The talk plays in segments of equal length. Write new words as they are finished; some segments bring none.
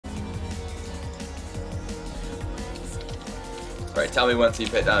Alright, tell me once you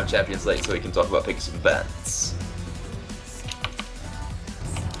put down Champions League so we can talk about picks and bans.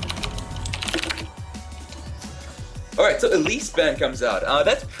 Alright, so Elise ban comes out.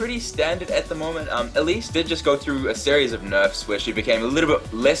 That's pretty standard at the moment. Elise did just go through a series of nerfs where she became a little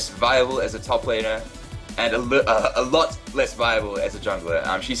bit less viable as a top laner and a lot less viable as a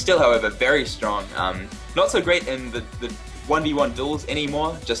jungler. She's still, however, very strong. Not so great in the 1v1 duels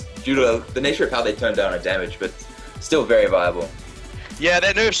anymore, just due to the nature of how they turn down her damage, but still very viable. Yeah,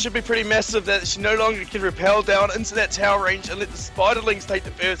 that nerf should be pretty massive, that she no longer can rappel down into that tower range and let the spiderlings take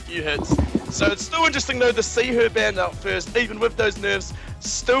the first few hits. So it's still interesting though to see her banned out first, even with those nerfs.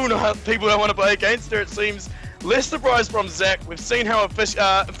 Still people don't want to play against her, it seems. Less surprise from Zac. We've seen how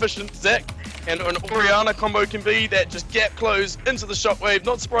efficient Zac and an Orianna combo can be, that just gap close into the shockwave.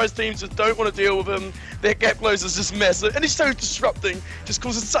 Not surprised teams just don't want to deal with him. That gap close is just massive, and he's so disrupting, just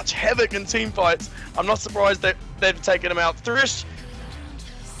causes such havoc in team fights. I'm not surprised that they've taken him out. Thresh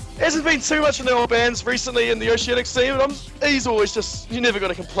hasn't been too much in the old bans recently in the Oceanic scene, but he's always just, you're never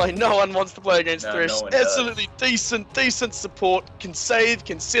going to complain. No one wants to play against Thresh. No Absolutely decent support, can save,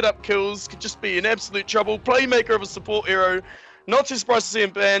 can set up kills, can just be an absolute trouble. Playmaker of a support hero. Not too surprised to see him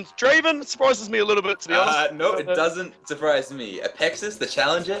banned. Draven surprises me a little bit, to be honest. No, it doesn't surprise me. Apexis, the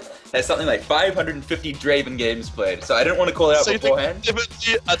challenger, has something like 550 Draven games played, so I didn't want to call it out beforehand. So you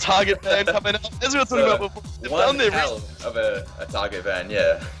think a target ban coming out? As we were talking about before, they've done their hell of a target ban,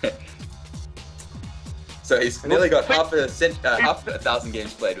 yeah. So he's nearly got half a thousand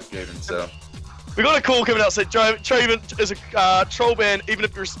games played with Draven, so... We got a call coming out saying Draven is a troll ban, even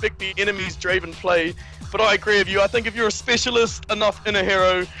if you respect the enemy's Draven play. But I agree with you. I think if you're a specialist enough in a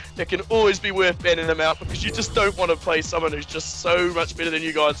hero, it can always be worth banning him out, because you just don't want to play someone who's just so much better than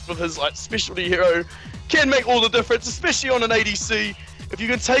you guys with his like specialty hero. Can make all the difference, especially on an ADC. If you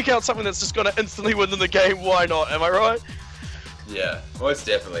can take out something that's just going to instantly win in the game, why not? Am I right? Yeah, most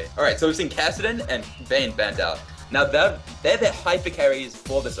definitely. Alright, so we've seen Kassadin and Vayne banned out. Now, they're the hyper carries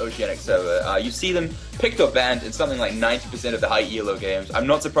for this Oceanic server. You see them picked or banned in something like 90% of the high elo games. I'm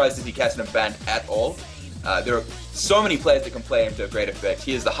not surprised to see Kassadin banned at all. There are so many players that can play him to a great effect.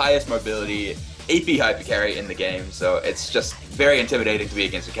 He is the highest mobility AP hyper carry in the game, so it's just very intimidating to be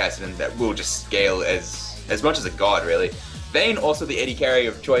against a Kassadin that will just scale as much as a god, really. Vayne, also the AD carry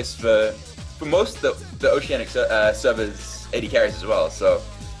of choice for most of the Oceanic servers' AD carries as well, so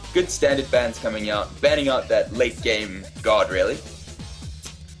good standard bans coming out, banning out that late game god, really.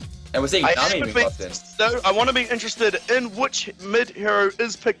 And we're seeing Nami being locked in. So I want to be interested in which mid hero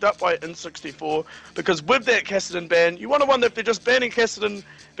is picked up by Int64, because with that Kassadin ban, you want to wonder if they're just banning Kassadin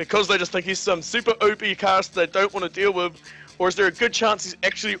because they just think he's some super OP cast they don't want to deal with, or is there a good chance he's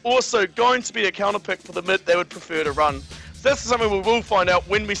actually also going to be a counter pick for the mid they would prefer to run? So that's something we will find out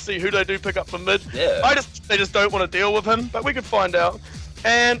when we see who they do pick up for mid. Yeah. They just don't want to deal with him, but we could find out.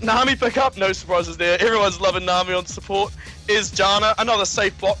 And Nami pick up, no surprises there. Everyone's loving Nami on support. Is Janna, another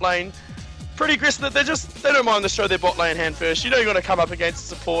safe bot lane. Pretty aggressive. They don't mind to show their bot lane hand first. You know you're going to come up against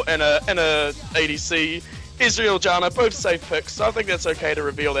support and a ADC. Israel, Janna, both safe picks. So I think that's okay to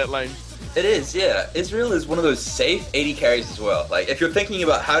reveal that lane. It is, yeah. Israel is one of those safe AD carries as well. Like, if you're thinking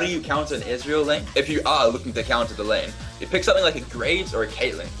about how do you counter an Israel lane, if you are looking to counter the lane, you pick something like a Graves or a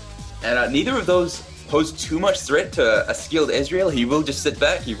Caitlyn. And neither of those pose too much threat to a skilled Israel. He will just sit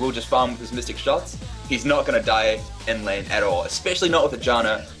back, he will just farm with his mystic shots. He's not going to die in lane at all, especially not with a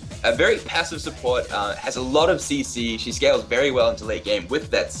Janna. A very passive support, has a lot of CC, she scales very well into late game with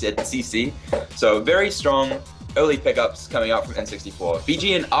that CC. So very strong early pickups coming out from N64.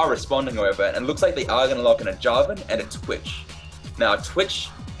 VGN are responding, however, and it looks like they are going to lock in a Jarvan and a Twitch. Now, Twitch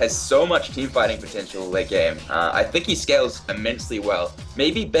has so much team fighting potential late game. I think he scales immensely well.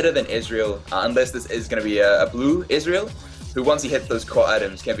 Maybe better than Israel, unless this is going to be a blue Israel, who once he hits those core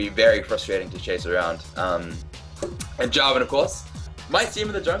items can be very frustrating to chase around. And Jarvan, of course, might see him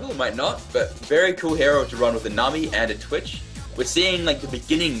in the jungle, might not, but very cool hero to run with a Nami and a Twitch. We're seeing like the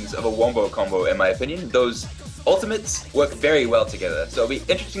beginnings of a wombo combo, in my opinion. Those ultimates work very well together, so it'll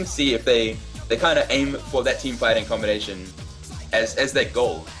be interesting to see if they kind of aim for that team fighting combination as their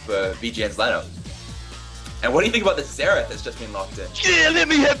goal for VGN's lineup. And what do you think about the Xerath that's just been locked in? Yeah, let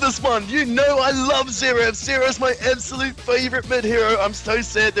me have this one. You know I love Xerath. Xerath's my absolute favorite mid hero. I'm so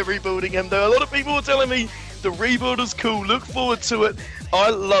sad they're rebuilding him though. A lot of people were telling me the rebuild is cool, look forward to it. I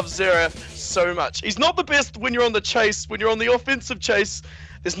love Xerath so much. He's not the best when you're on the chase, when you're on the offensive chase,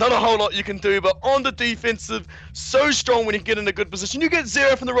 there's not a whole lot you can do, but on the defensive, so strong when you get in a good position. You get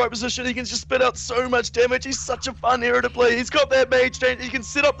Xerath in the right position, he can just spit out so much damage. He's such a fun hero to play. He's got that mage change, he can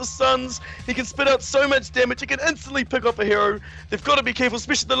set up the stuns, he can spit out so much damage, he can instantly pick off a hero. They've got to be careful,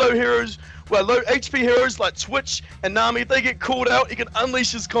 especially the low heroes, well, low HP heroes like Twitch and Nami. If they get called out, he can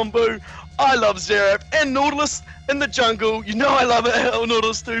unleash his combo. I love Xerath and Nautilus in the jungle. You know I love it,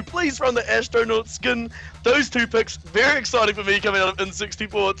 Nautilus too. Please run the Astronaut skin. Those two picks, very exciting for me coming out of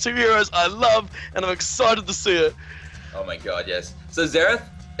Int64. Two heroes I love, and I'm excited to see it. Oh my god, yes. So Xerath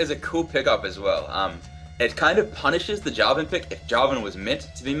is a cool pickup as well. It kind of punishes the Jarvan pick if Jarvan was meant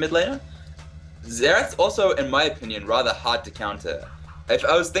to be mid laner. Xerath's also, in my opinion, rather hard to counter. If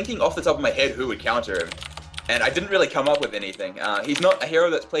I was thinking off the top of my head who would counter him, and I didn't really come up with anything. He's not a hero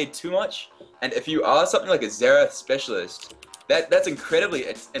that's played too much, and if you are something like a Xerath specialist, that's incredibly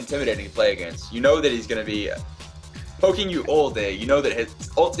intimidating to play against. You know that he's going to be poking you all day. You know that his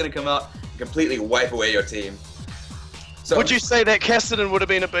ult's going to come out and completely wipe away your team. So would you say that Kassadin would have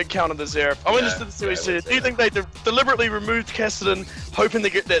been a big counter to Xerath? I'm interested to see what you said. Do you think they deliberately removed Kassadin, hoping to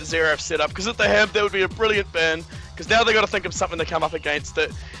get that Xerath set up? Because if they have, that would be a brilliant ban. Because now they've got to think of something to come up against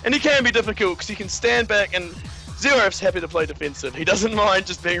it. And he can be difficult because he can stand back, and Xerath's happy to play defensive. He doesn't mind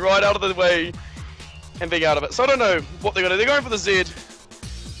just being right out of the way and being out of it. So I don't know what they're going to do. They're going for the Z.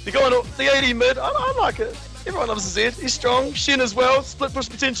 They're going the AD mid. I like it. Everyone loves the Z. He's strong. Shen as well. Split push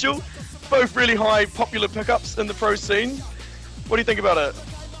potential. Both really high popular pickups in the pro scene. What do you think about it?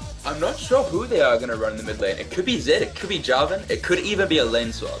 I'm not sure who they are going to run in the mid lane. It could be Zed, it could be Jarvan, it could even be a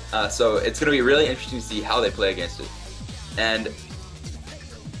lane swap. So it's going to be really interesting to see how they play against it. And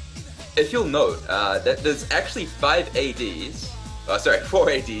if you'll note that there's actually 4 ADs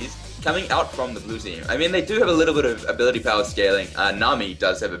coming out from the blue team. I mean, they do have a little bit of ability power scaling. Nami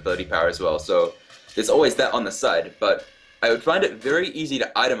does have ability power as well, so there's always that on the side. But I would find it very easy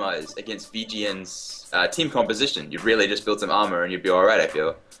to itemize against VGN's team composition. You'd really just build some armor and you'd be alright, I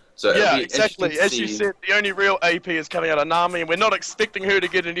feel. So yeah, exactly. As you said, the only real AP is coming out of Nami, and we're not expecting her to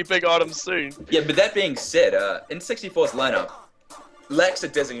get any big items soon. Yeah, but that being said, Int64's lineup lacks a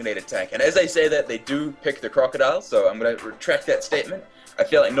designated tank. And as I say that, they do pick the Crocodile, so I'm going to retract that statement. I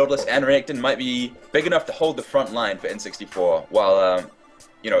feel like Nautilus and Renekton might be big enough to hold the front line for Int64, while,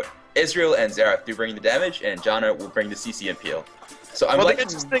 you know, Israel and Xerath do bring the damage, and Janna will bring the CC and peel. So I'm the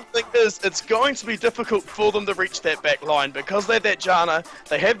interesting thing is, it's going to be difficult for them to reach that back line because they have that Janna,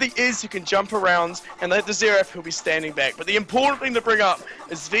 they have the Iz who can jump around, and they have the Xerath who'll be standing back. But the important thing to bring up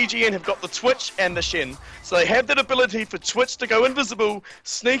is VGN have got the Twitch and the Shen. So they have that ability for Twitch to go invisible,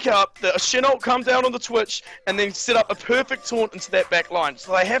 sneak up, the Shen ult come down on the Twitch, and then set up a perfect taunt into that back line.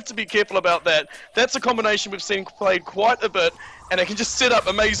 So they have to be careful about that. That's a combination we've seen played quite a bit, and it can just set up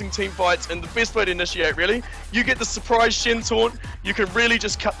amazing team fights, and the best way to initiate, really. You get the surprise Shen taunt, you can really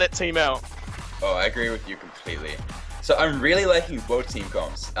just cut that team out. Oh, I agree with you completely. So I'm really liking both team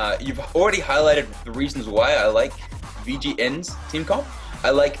comps. You've already highlighted the reasons why I like VGN's team comp.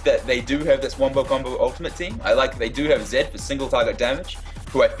 I like that they do have this wombo combo ultimate team. I like that they do have Zed for single target damage,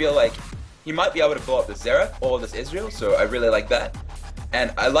 who I feel like he might be able to blow up this Xerath or this Israel, so I really like that.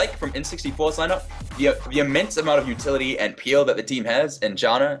 And I like from Int64's lineup the immense amount of utility and peel that the team has in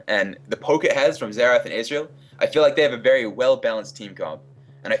Janna and the poke it has from Xerath and Israel. I feel like they have a very well-balanced team comp.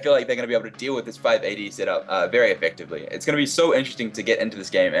 And I feel like they're going to be able to deal with this 5 AD setup very effectively. It's going to be so interesting to get into this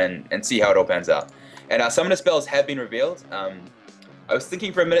game and see how it all pans out. And some of the spells have been revealed. I was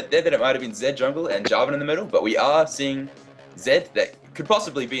thinking for a minute there that it might have been Zed jungle and Jarvan in the middle, but we are seeing Zed that could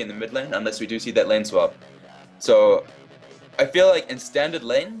possibly be in the mid lane unless we do see that lane swap. So I feel like in standard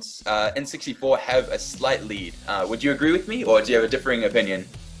lanes, Int64 have a slight lead. Would you agree with me, or do you have a differing opinion?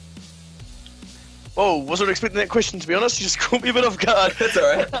 Whoa, wasn't expecting that question, to be honest. You just caught me a bit off guard. That's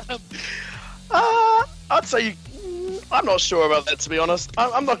alright. I'd say I'm not sure about that, to be honest.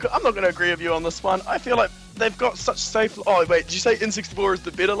 I'm not going to agree with you on this one. I feel like they've got such safe. Oh wait, did you say Int64 is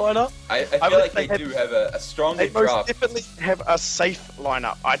the better lineup? I feel like they do have a stronger draft. They most definitely have a safe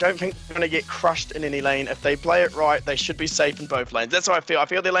lineup. I don't think they're going to get crushed in any lane. If they play it right, they should be safe in both lanes. That's how I feel. I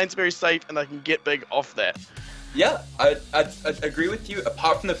feel their lane's very safe and they can get big off that. Yeah, I'd agree with you,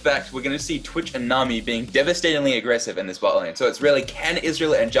 apart from the fact we're going to see Twitch and Nami being devastatingly aggressive in this bot lane. So it's really, can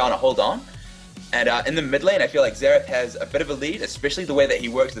Israel and Janna hold on? And in the mid lane, I feel like Xerath has a bit of a lead, especially the way that he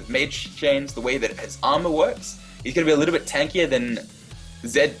works with mage chains, the way that his armor works. He's going to be a little bit tankier than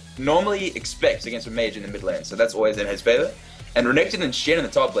Zed normally expects against a mage in the mid lane, so that's always in his favor. And Renekton and Shen in the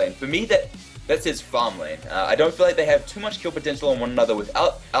top lane, for me, that's his farm lane. I don't feel like they have too much kill potential on one another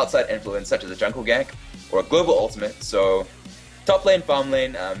without outside influence, such as a jungle gank or a global ultimate. So top lane, farm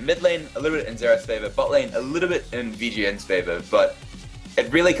lane, mid lane, a little bit in Xerath's favor, bot lane, a little bit in VGN's favor, but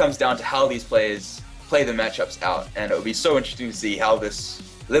it really comes down to how these players play the matchups out, and it would be so interesting to see how this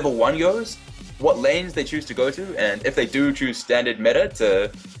level 1 goes, what lanes they choose to go to, and if they do choose standard meta,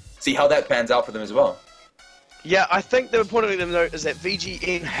 to see how that pans out for them as well. Yeah, I think the important thing to note is that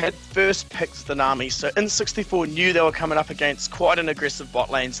VGN had first picked the Nami, so Int64 knew they were coming up against quite an aggressive bot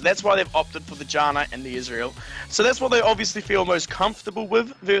lane, so that's why they've opted for the Janna and the Israel. So that's what they obviously feel most comfortable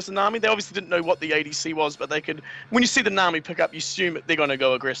with versus Nami. They obviously didn't know what the ADC was, but they could, when you see the Nami pick up, you assume they're going to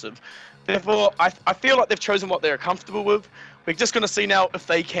go aggressive. Therefore, I feel like they've chosen what they're comfortable with. We're just going to see now if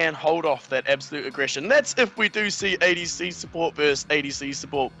they can hold off that absolute aggression. That's if we do see ADC support versus ADC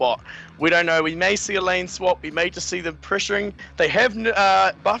support bot. We don't know. We may see a lane swap. We may just see them pressuring. They have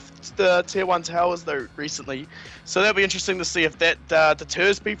buffed the tier 1 towers though recently. So that'll be interesting to see if that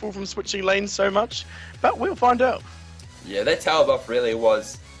deters people from switching lanes so much. But we'll find out. Yeah, that tower buff really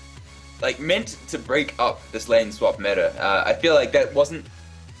was like meant to break up this lane swap meta. I feel like it wasn't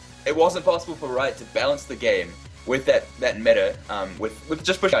possible for Riot to balance the game with that meta, with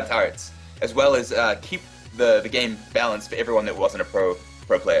just pushing out turrets, as well as keep the game balanced for everyone that wasn't a pro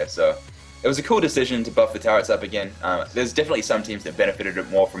player. So it was a cool decision to buff the turrets up again. There's definitely some teams that benefited it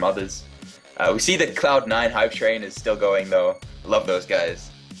more from others. We see that Cloud9 hype train is still going though. Love those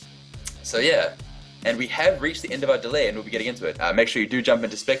guys. So yeah, and we have reached the end of our delay, and we'll be getting into it. Make sure you do jump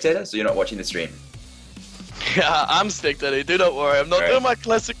into spectator so you're not watching the stream. Yeah, I'm spectating, do not worry. I'm not doing my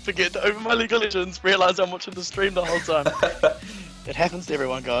classic forget to open my League of Legends, realise I'm watching the stream the whole time. It happens to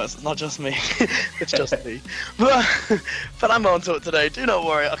everyone, guys. It's not just me. It's just me. But I'm onto it today, do not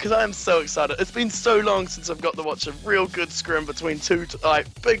worry, because I am so excited. It's been so long since I've got to watch a real good scrim between two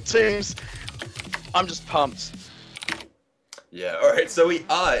big teams. I'm just pumped. Yeah, alright, so we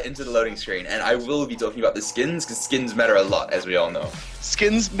are into the loading screen, and I will be talking about the skins, because skins matter a lot, as we all know.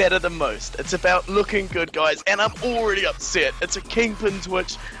 Skins matter the most. It's about looking good, guys, and I'm already upset. It's a Kingpin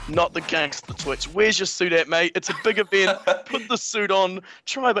Twitch, not the Gangster Twitch. Where's your suit at, mate? It's a big event. Put the suit on.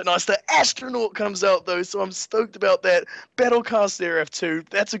 Try a bit nice. The Astronaut comes out, though, so I'm stoked about that. Battlecast Seraph 2,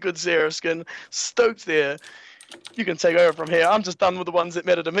 that's a good Seraph skin. Stoked there. You can take over from here. I'm just done with the ones that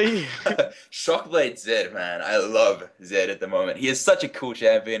matter to me. Shockblade Zed, man. I love Zed at the moment. He is such a cool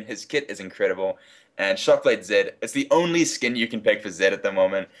champion. His kit is incredible. And Shockblade Zed, it's the only skin you can pick for Zed at the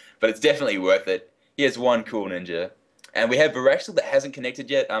moment, but it's definitely worth it. He has one cool ninja. And we have Veraxel that hasn't connected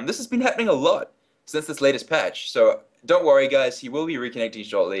yet. This has been happening a lot since this latest patch. So don't worry, guys. He will be reconnecting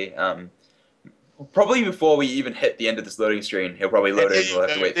shortly. Probably before we even hit the end of this loading screen, he'll probably load in. We'll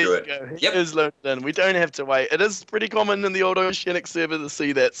have to wait through it. Yep. It is loaded in. We don't have to wait. It is pretty common in the old Oceanic server to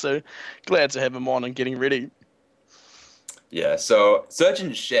see that, so glad to have him on and getting ready. Yeah, so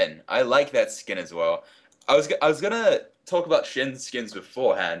Surgeon Shen, I like that skin as well. I was gonna talk about Shen's skins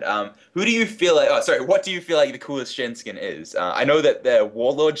beforehand. Who do you feel like? Oh, sorry. What do you feel like the coolest Shen skin is? I know that the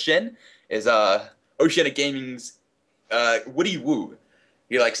Warlord Shen is Oceanic Gaming's Woody Woo.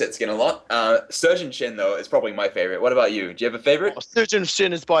 He likes that skin a lot. Surgeon Shen, though, is probably my favorite. What about you? Do you have a favorite? Surgeon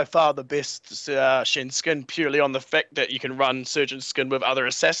Shen is by far the best Shen skin, purely on the fact that you can run Surgeon skin with other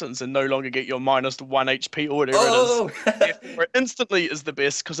assassins and no longer get your -1 HP or whatever it is. Therefore, instantly is the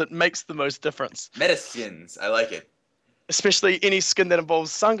best because it makes the most difference. Meta skins, I like it. Especially any skin that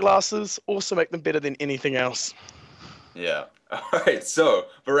involves sunglasses also make them better than anything else. Yeah. Alright, so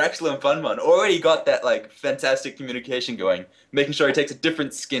Veraxel and Funmon already got that like fantastic communication going, making sure he takes a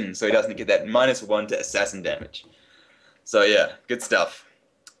different skin so he doesn't get that -1 to assassin damage. So yeah, good stuff.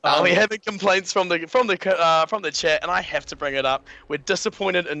 We're having complaints from the chat, and I have to bring it up. We're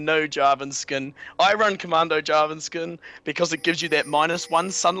disappointed in no Jarvan skin. I run Commando Jarvan skin because it gives you that -1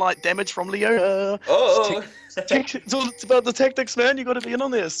 sunlight damage from Leo. Oh, It's about the tactics, man. You got to be in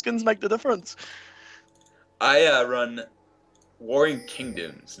on there. Skins make the difference. I run Warring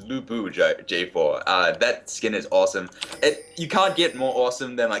Kingdoms, Lubu J4. That skin is awesome. You can't get more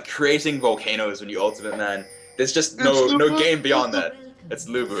awesome than like creating volcanoes when you ultimate, man. There's just no game beyond that. It's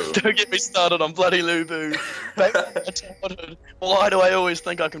Lubu. Don't get me started on bloody Lubu. Back in my childhood, why do I always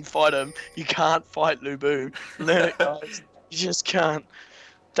think I can fight him? You can't fight Lubu. Learn it, guys. You just can't.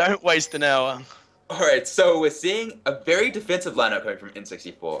 Don't waste an hour. Alright, so we're seeing a very defensive lineup coming from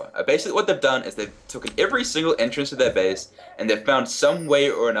Int64. Basically what they've done is they've taken every single entrance to their base and they've found some way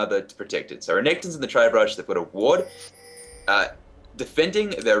or another to protect it. So Renekton's in the Tri-Brush, they've got a ward defending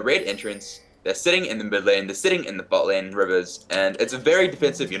their red entrance, they're sitting in the mid lane, they're sitting in the bot lane, Rivers, and it's a very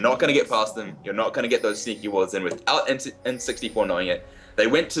defensive, you're not going to get past them, you're not going to get those sneaky wards in without Int64 knowing it. They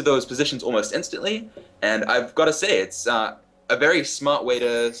went to those positions almost instantly, and I've got to say, it's a very smart way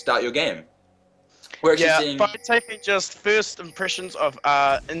to start your game. We're actually Yeah, seeing... by taking just first impressions of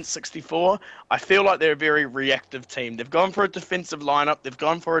Int64, I feel like they're a very reactive team. They've gone for a defensive lineup, they've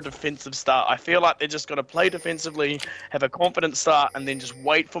gone for a defensive start. I feel like they're just going to play defensively, have a confident start, and then just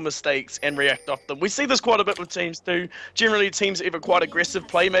wait for mistakes and react off them. We see this quite a bit with teams too. Generally, teams are either quite aggressive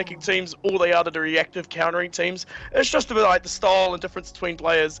playmaking teams, or they are the reactive countering teams. It's just about like the style and difference between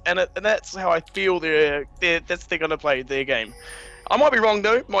players, and that's how I feel they're going to play their game. I might be wrong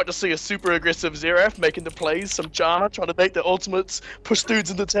though. Might just see a super aggressive Xerath making the plays, some Janna trying to make the ultimates, push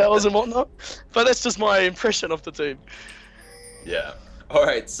dudes into towers and whatnot. But that's just my impression of the team. Yeah.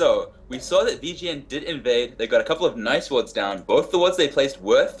 Alright, so we saw that VGN did invade. They got a couple of nice wards down. Both the wards they placed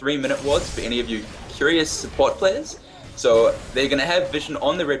were 3-minute wards for any of you curious support players. So they're going to have vision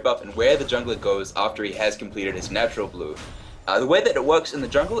on the red buff and where the jungler goes after he has completed his natural blue. The way that it works in the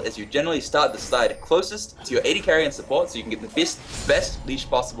jungle is you generally start the side closest to your AD carry and support so you can get the best leash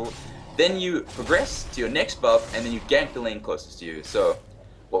possible. Then you progress to your next buff and then you gank the lane closest to you. So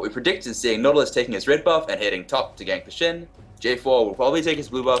what we predict is seeing Nautilus taking his red buff and heading top to gank the Shen. J4 will probably take his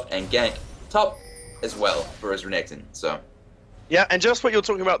blue buff and gank top as well for his Renekton. So yeah, and just what you're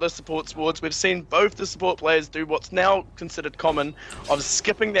talking about, those support wards, we've seen both the support players do what's now considered common of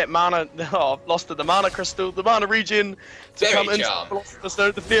skipping that mana, lost it, the mana crystal, the mana regen, to Fairy come in, charm.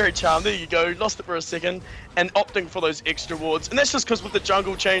 the fairy charm, there you go, lost it for a second, and opting for those extra wards. And that's just because with the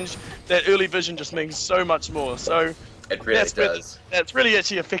jungle change, that early vision just means so much more. So it really does. That's really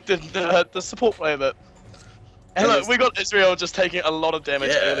actually affected the support play a bit. And look, we got Israel just taking a lot of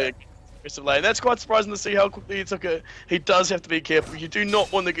damage earlier. Lane. That's quite surprising to see how quickly he took it. He does have to be careful. You do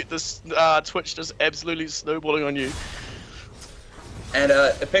not want to get this Twitch just absolutely snowballing on you. And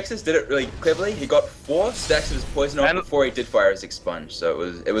Apexis did it really cleverly. He got 4 stacks of his poison off before he did fire his expunge. So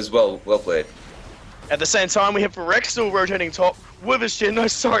it was well played. At the same time, we have Rexel rotating top with his Shen. No,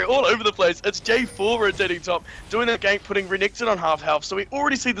 sorry, all over the place. It's J4 rotating top, doing that gank, putting Renekton on half health. So we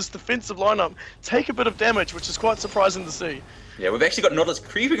already see this defensive lineup take a bit of damage, which is quite surprising to see. Yeah, we've actually got Nautilus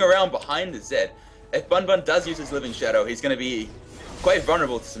creeping around behind the Zed. If Bun Bun does use his Living Shadow, he's going to be quite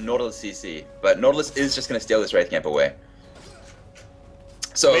vulnerable to some Nautilus CC. But Nautilus is just going to steal this Wraith Camp away.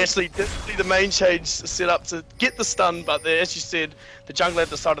 So we actually did see the main change set up to get the stun, but as you said, the jungler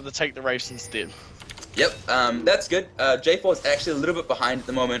decided to take the Wraiths instead. Yep, that's good. J4 is actually a little bit behind at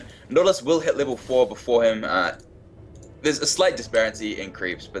the moment. Nautilus will hit level 4 before him. There's a slight disparity in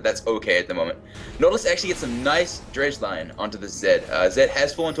creeps, but that's okay at the moment. Nautilus actually gets some nice dredge line onto the Zed. Zed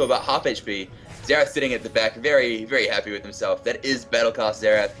has fallen to about half HP. Xerath sitting at the back, very, very happy with himself. That is Battlecast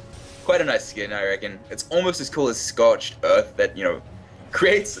Xerath. Quite a nice skin, I reckon. It's almost as cool as Scorched Earth that, you know,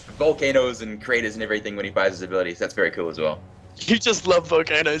 creates volcanoes and craters and everything when he fires his abilities. That's very cool as well. You just love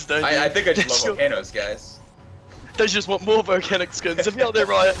volcanoes, don't you? I think I just love volcanoes, guys. They just want more volcanic skins. If you're out there,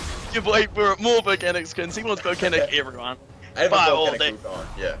 right, your boy, we're at more volcanic skins. He wants volcanic everyone. I have Fire a all day. Wukong.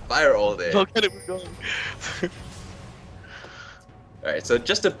 Yeah, fire all day. Volcanic Wukong. Alright, so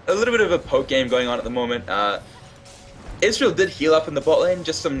just a little bit of a poke game going on at the moment. Israel did heal up in the bot lane,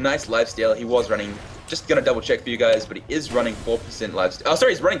 just some nice lifesteal. He was running, just gonna double check for you guys, but he is running 4% lifesteal. Oh,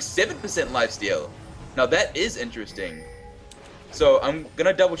 sorry, he's running 7% lifesteal. Now that is interesting. So I'm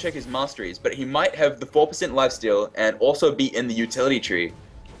gonna double check his masteries, but he might have the 4% lifesteal and also be in the utility tree.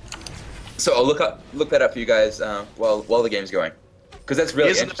 So I'll look that up for you guys while the game's going, because that's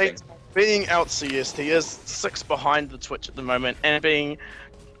really interesting. Being out CS, he is 6 behind the Twitch at the moment, and being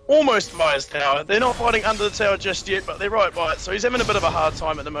almost by his tower. They're not fighting under the tower just yet, but they're right by it. So he's having a bit of a hard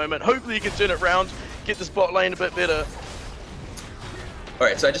time at the moment. Hopefully he can turn it around, get this bot lane a bit better.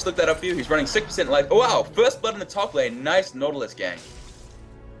 Alright, so I just looked that up for you. He's running 6% life. Oh wow, first blood in the top lane. Nice Nautilus gang.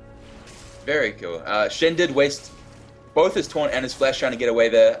 Very cool. Shen did waste both his taunt and his flash trying to get away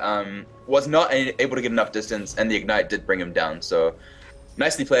there. Was not able to get enough distance, and the ignite did bring him down. So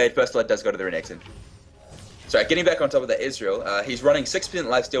nicely played. First blood does go to the Renekton. So getting back on top of that, Israel, he's running 6%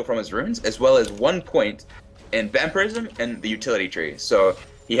 lifesteal from his runes, as well as 1 point in vampirism and the utility tree. So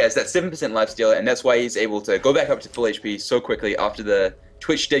he has that 7% lifesteal, and that's why he's able to go back up to full HP so quickly after the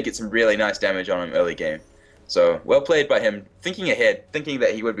Twitch did get some really nice damage on him early game. So well played by him, thinking ahead, thinking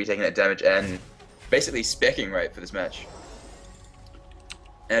that he would be taking that damage, and basically speccing right for this match.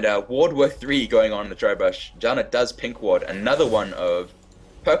 And ward worth 3 going on in the Tribush. Janna does pink ward, another one of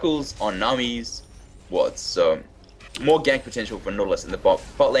Perkle's on Nami's wards. So more gank potential for Nautilus in the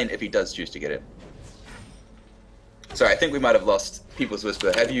bot lane if he does choose to get it. Sorry, I think we might have lost People's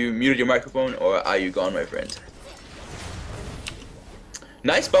Whisper. Have you muted your microphone, or are you gone, my friend?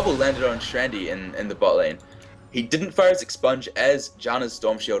 Nice bubble landed on Shrandy in the bot lane. He didn't fire his expunge as Janna's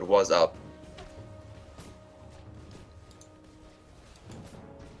Storm Shield was up.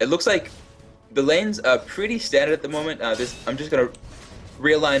 It looks like the lanes are pretty standard at the moment. I'm just gonna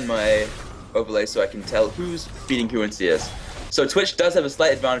realign my overlay so I can tell who's beating who in CS. So Twitch does have a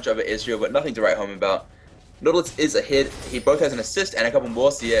slight advantage over Israel, but nothing to write home about. Nautilus is ahead. He both has an assist and a couple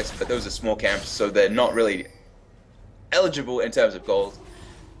more CS, but those are small camps, so they're not really eligible in terms of gold.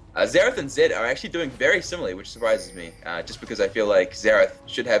 Xerath and Zed are actually doing very similarly, which surprises me, just because I feel like Xerath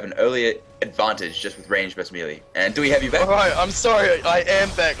should have an earlier advantage just with range versus melee. And do we have you back? Alright, I'm sorry, I am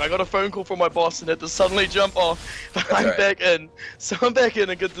back. I got a phone call from my boss and had to suddenly jump off, but That's I'm right. back in. So I'm back in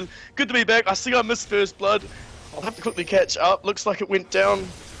and good to be back. I see I missed first blood. I'll have to quickly catch up. Looks like it went down.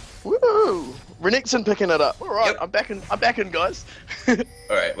 Woo! Renekton picking it up. Alright, Yep. I'm back in, guys.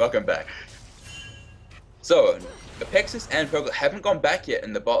 Alright, welcome back. So, Apexis and Purple haven't gone back yet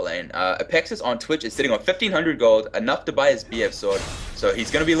in the bot lane. Apexis on Twitch is sitting on 1,500 gold, enough to buy his BF sword. So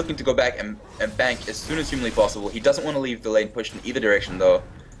he's going to be looking to go back and bank as soon as humanly possible. He doesn't want to leave the lane pushed in either direction though.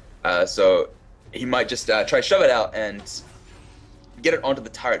 So he might just try to shove it out and get it onto the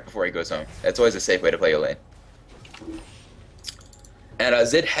turret before he goes home. That's always a safe way to play your lane. And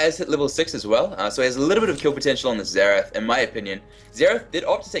Zed has hit level 6 as well, so he has a little bit of kill potential on this Xerath, in my opinion. Xerath did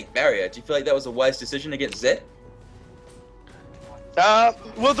opt to take Barrier. Do you feel like that was a wise decision against Zed?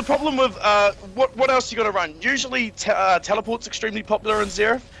 Well, the problem with, what else you gotta run? Usually, teleport's extremely popular in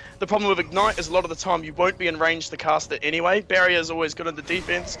Xerath. The problem with Ignite is a lot of the time you won't be in range to cast it anyway. Barrier is always good in the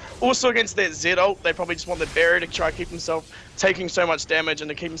defense. Also against that Zed ult, they probably just want the Barrier to try to keep himself taking so much damage and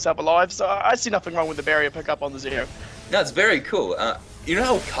to keep himself alive. So I see nothing wrong with the Barrier pickup on the Xerath. No, it's very cool. You know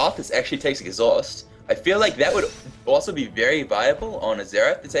how Karthus actually takes Exhaust? I feel like that would also be very viable on a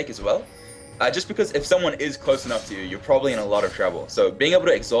Xerath to take as well. Just because if someone is close enough to you, you're probably in a lot of trouble. So being able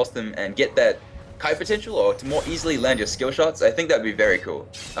to exhaust them and get that kite potential or to more easily land your skill shots, I think that would be very cool.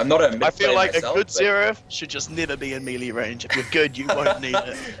 I'm not a mid I feel like myself, a good but... Xerath should just never be in melee range. If you're good, you won't need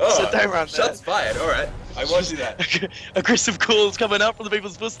it. Oh, So don't run shots that. fired, alright. I won't do that. Aggressive calls coming out from the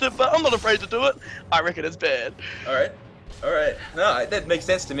people's footstep, but I'm not afraid to do it. I reckon it's bad. Alright, alright. No, that makes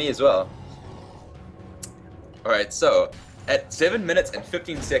sense to me as well. Alright, so at 7 minutes and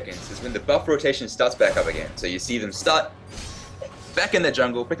 15 seconds is when the buff rotation starts back up again. So you see them start back in the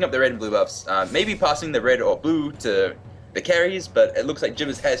jungle, picking up the red and blue buffs, maybe passing the red or blue to the carries, but it looks like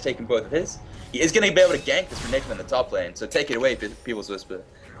Jibbers has taken both of his. He is going to be able to gank this Renekton in the top lane, so take it away, People's Whisper,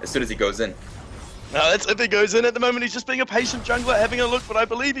 as soon as he goes in. No, that's if he goes in. At the moment, he's just being a patient jungler, having a look, but I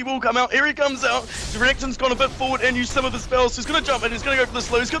believe he will come out. Here he comes out. Renekton's gone a bit forward and used some of the spells. He's going to jump in. He's going to go for the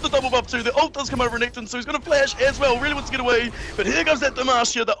slow. He's got the double buff too. The ult does come over Renekton, so he's going to flash as well. Really wants to get away. But here comes that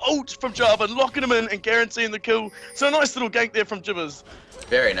Demacia, the ult from Jarvan, locking him in and guaranteeing the kill. So a nice little gank there from Jibbers.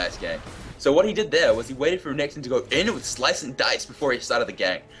 Very nice gank. So what he did there was he waited for Renekton to go in with slice and dice before he started the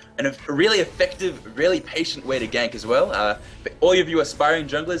gank. And a really effective, really patient way to gank as well. For all of you aspiring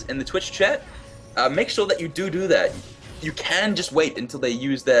junglers in the Twitch chat, make sure that you do that. You can just wait until they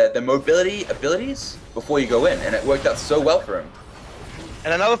use their mobility abilities before you go in, and it worked out so well for him.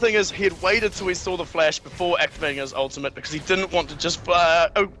 And another thing is, he had waited till he saw the flash before activating his ultimate because he didn't want to just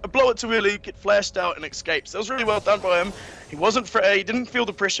blow it too early, get flashed out, and escape. So that was really well done by him. He wasn't he didn't feel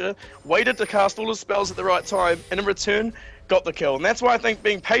the pressure, waited to cast all his spells at the right time, and in return, got the kill. And that's why I think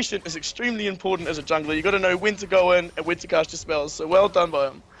being patient is extremely important as a jungler. You got to know when to go in and when to cast your spells. So well done by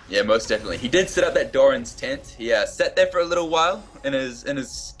him. Yeah, most definitely. He did set up that Doran's tent. He sat there for a little while in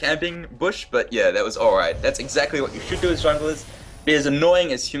his camping bush, but yeah, that was alright. That's exactly what you should do as junglers. Be as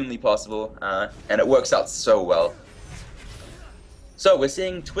annoying as humanly possible, and it works out so well. So we're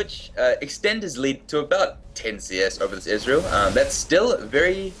seeing Twitch extend his lead to about 10 CS over this Israel. That's still a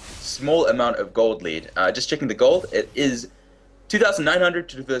very small amount of gold lead. Just checking the gold, it is 2,900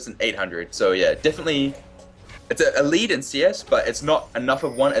 to 2,800. So yeah, definitely it's a lead in CS, but it's not enough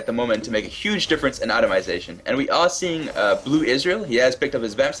of one at the moment to make a huge difference in itemization. And we are seeing Blue Israel. He has picked up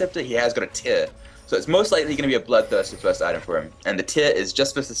his Vamp Scepter. He has got a tier. So it's most likely going to be a Bloodthirster first item for him. And the tier is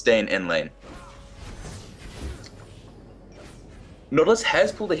just for sustain in lane. Nautilus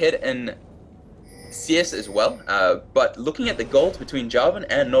has pulled ahead in CS as well, but looking at the gold between Jarvan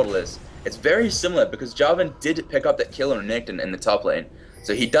and Nautilus, it's very similar because Jarvan did pick up that kill on Renekton in the top lane.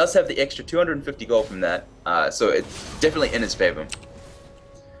 So he does have the extra 250 gold from that, so it's definitely in his favor.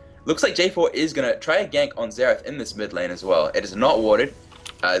 Looks like J4 is going to try a gank on Xerath in this mid lane as well. It is not warded.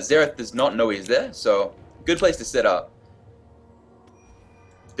 Xerath does not know he's there, so good place to set up.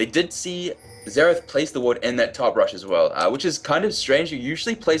 They did see Xerath place the ward in that top rush as well, which is kind of strange. You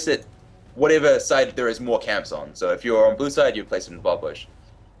usually place it whatever side there is more camps on. So if you're on blue side, you place it in the bot bush.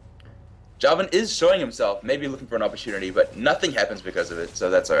 Jarvan is showing himself, maybe looking for an opportunity, but nothing happens because of it,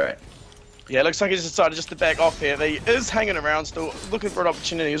 so that's alright. Yeah, it looks like he's decided just to back off here. He is hanging around, still looking for an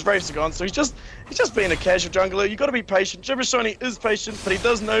opportunity. His race is gone, so he's just being a casual jungler. You got to be patient. Shiny is patient, but he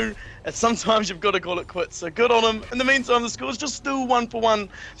does know that sometimes you've got to call it quits. So good on him. In the meantime, the score's just still 1-1.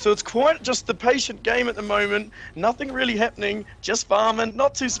 So it's quite just the patient game at the moment. Nothing really happening. Just farming.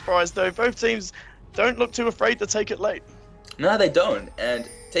 Not too surprised though. Both teams don't look too afraid to take it late. No, they don't. And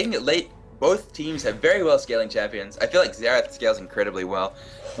taking it late, both teams have very well scaling champions. I feel like Xerath scales incredibly well.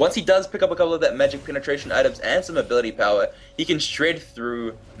 Once he does pick up a couple of that magic penetration items and some ability power, he can shred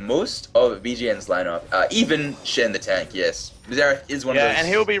through most of VGN's lineup. Even Shen the tank, yes. Xerath is one of those. Yeah, and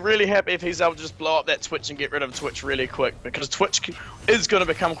he'll be really happy if he's able to just blow up that Twitch and get rid of Twitch really quick, because Twitch is going to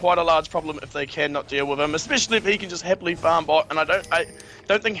become quite a large problem if they cannot deal with him, especially if he can just happily farm bot, and I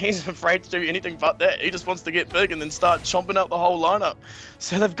don't think he's afraid to do anything but that. He just wants to get big and then start chomping out the whole lineup.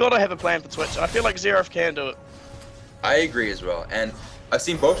 So they've got to have a plan for Twitch, and I feel like Xerath can do it. I agree as well, and I've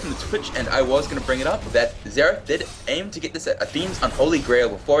seen both from the Twitch, and I was going to bring it up, that Xerath did aim to get this Athene's Unholy Grail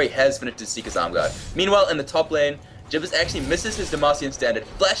before he has finished his Seeker's Arm Guard. Meanwhile, in the top lane, Jibbers actually misses his Demacian Standard,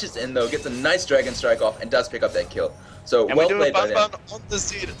 flashes in though, gets a nice Dragon Strike off, and does pick up that kill. So, and well we do played a by them. on the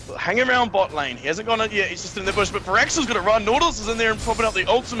Z, hanging around bot lane. He hasn't gone out yet, he's just in the bush, but Firaxis going to run. Nautilus is in there and popping out the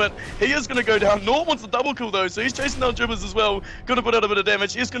ultimate. He is going to go down. Nort wants the double kill though, so he's chasing down Jibbers as well. Going to put out a bit of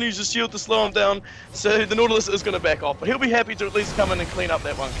damage. He's going to use his shield to slow him down, so the Nautilus is going to back off. But he'll be happy to at least come in and clean up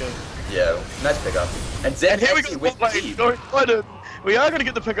that one kill. Yeah, nice pickup. And Zed And here we go, with bot lane. We are going to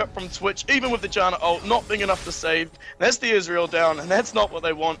get the pickup from Twitch, even with the Janna ult not being enough to save. That's the Israel down, and that's not what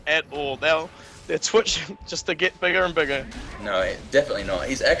they want at all. They're Twitch just to get bigger and bigger. No, definitely not.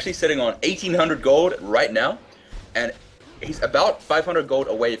 He's actually sitting on 1,800 gold right now, and he's about 500 gold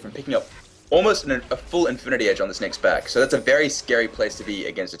away from picking up almost a full Infinity Edge on this next pack. So that's a very scary place to be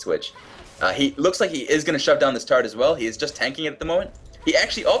against a Twitch. He looks like he is going to shove down this turret as well. He is just tanking it at the moment. He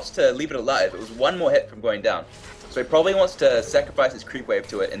actually opts to leave it alive. It was one more hit from going down. So he probably wants to sacrifice his creep wave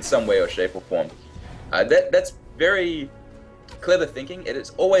to it in some way or shape or form. That's very clever thinking. It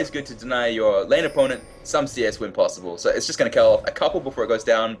is always good to deny your lane opponent some CS when possible. So it's just going to kill off a couple before it goes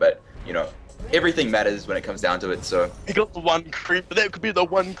down, but, you know, everything matters when it comes down to it, so... He got the one creep, but that could be the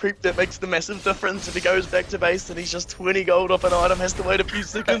one creep that makes the massive difference if he goes back to base and he's just 20 gold off an item, has to wait a few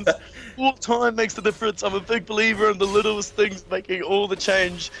seconds. All time makes the difference. I'm a big believer in the littlest things making all the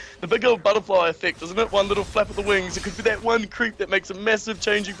change. The big old butterfly effect, isn't it? One little flap of the wings. It could be that one creep that makes a massive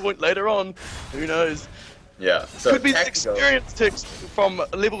changing point later on. Who knows? Yeah, so could be the experience ticks from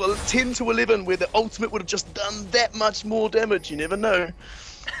level 10 to 11 where the ultimate would have just done that much more damage. You never know.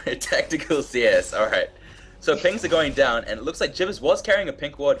 Tactical CS, alright. So pings are going down, and it looks like Jibbers was carrying a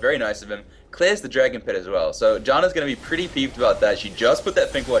pink ward, very nice of him. Clears the Dragon Pit as well, so Janna's going to be pretty peeved about that. She just put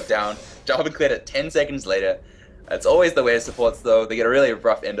that pink ward down, Jarvan cleared it 10 seconds later. It's always the way it supports though, they get a really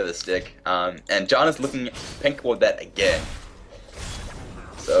rough end of the stick. And Janna's looking pink ward that again.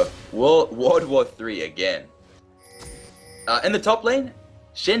 So, World War 3 again. In the top lane,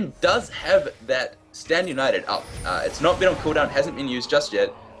 Shen does have that Stand United up. It's not been on cooldown, hasn't been used just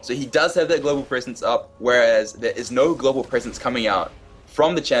yet, so he does have that global presence up, whereas there is no global presence coming out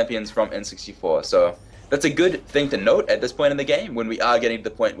from the champions from Int64. So that's a good thing to note at this point in the game, when we are getting to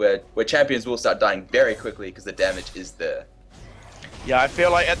the point where champions will start dying very quickly because the damage is there. Yeah, I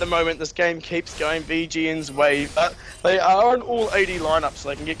feel like at the moment this game keeps going VGN's way. They are an all 80 lineup, so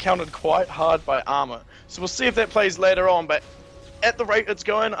they can get countered quite hard by armor. So we'll see if that plays later on, but at the rate it's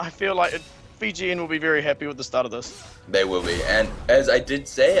going, I feel like VGN will be very happy with the start of this. They will be, and as I did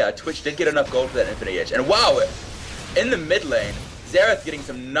say, Twitch did get enough gold for that Infinity Edge. And wow, in the mid lane, Xerath getting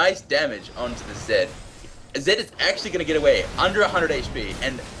some nice damage onto the Zed. Zed is actually going to get away under 100 HP,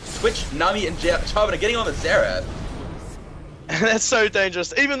 and Twitch, Nami, and Jarvan are getting on the Xerath. That's so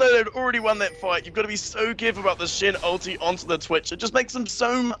dangerous. Even though they'd already won that fight, you've got to be so careful about the Shen ulti onto the Twitch. It just makes him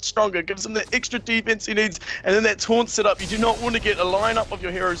so much stronger, gives him the extra defense he needs, and then that taunt setup. You do not want to get a lineup of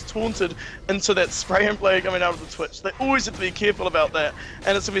your heroes taunted into that spray and play coming out of the Twitch. They always have to be careful about that,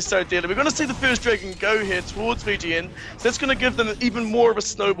 and it's going to be so deadly. We're going to see the first Dragon go here towards VGN, so that's going to give them even more of a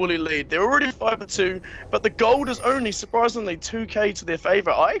snowbally lead. They're already 5-2, but the gold is only, surprisingly, 2k to their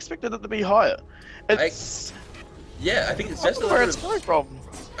favor. I expected it to be higher. Yeah, I think it's just a where little it's coming from.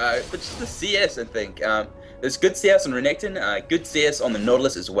 but just the CS, I think. There's good CS on Renekton, good CS on the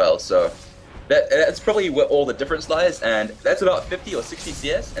Nautilus as well, so that's probably where all the difference lies, and that's about 50 or 60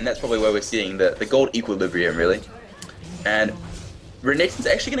 CS, and that's probably where we're seeing the gold equilibrium, really. And Renekton's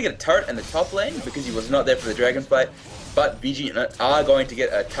actually going to get a turret in the top lane because he was not there for the dragon fight, but VGN are going to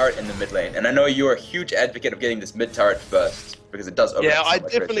get a turret in the mid lane. And I know you're a huge advocate of getting this mid turret first because it does open up so I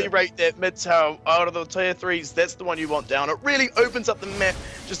much definitely richer. rate that mid tower out of the tier 3s. That's the one you want down. It really opens up the map,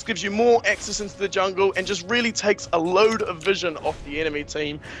 just gives you more access into the jungle, and just really takes a load of vision off the enemy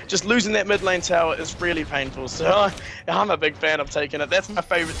team. Just losing that mid lane tower is really painful. So I'm a big fan of taking it. That's my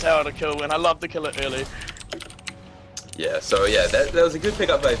favorite tower to kill, and I love to kill it early. Yeah, so yeah, that was a good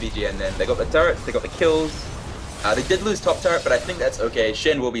pickup by VGN then. They got the turrets, they got the kills. They did lose top turret, but I think that's okay.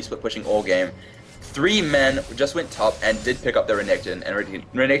 Shen will be split pushing all game. 3 men just went top and did pick up the Renekton, and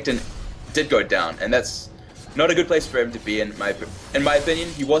Renekton did go down, and that's not a good place for him to be in my opinion.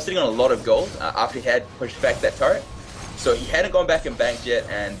 He was sitting on a lot of gold after he had pushed back that turret, so he hadn't gone back and banked yet,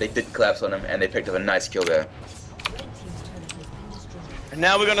 and they did collapse on him, and they picked up a nice kill there. And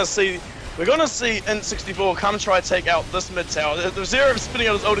now we're gonna see Int64 come try to take out this mid tower. The Zero spinning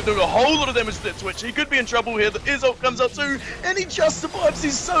out his ult, doing a whole lot of damage to that Twitch. He could be in trouble here. His ult comes out too, and he just survives.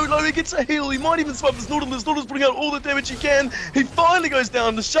 He's so low, he gets a heal. He might even survive this Nautilus. Nautilus putting out all the damage he can. He finally goes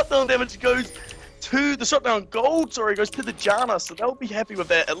down. The shutdown damage goes to the shutdown gold, goes to the Janna, so they'll be happy with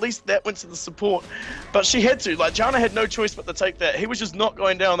that. At least that went to the support. But she had to. Like, Janna had no choice but to take that. He was just not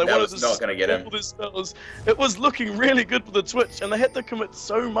going down. They wanted to not going to get him. It was looking really good for the Twitch, and they had to commit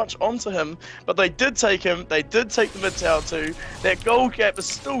so much onto him. But they did take him. They did take the mid tower too. That gold gap is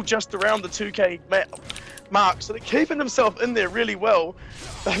still just around the 2k mark, so they're keeping themselves in there really well.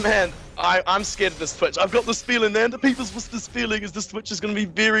 But man, I'm scared of this Twitch. I've got this feeling, and the people's this feeling is this Twitch is going to be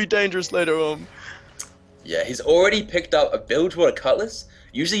very dangerous later on. Yeah, he's already picked up a Bilgewater Cutlass.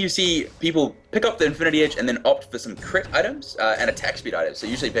 Usually you see people pick up the Infinity Edge and then opt for some crit items and attack speed items. So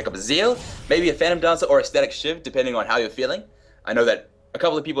usually pick up a Zeal, maybe a Phantom Dancer, or a Static Shiv, depending on how you're feeling. I know that a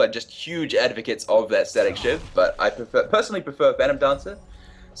couple of people are just huge advocates of that Static Shiv, but I personally prefer Phantom Dancer.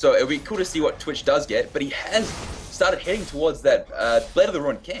 So it'll be cool to see what Twitch does get, but he has started heading towards that Blade of the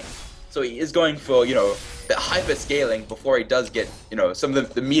Ruined King. So he is going for, you know, the hyper scaling before he does get, you know, some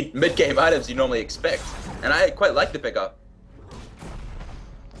of the mid-game items you normally expect. And I quite like the pickup.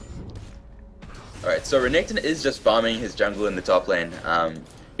 Alright, so Renekton is just farming his jungle in the top lane.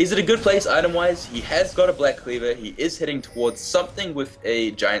 He's at a good place item-wise. He has got a Black Cleaver. He is heading towards something with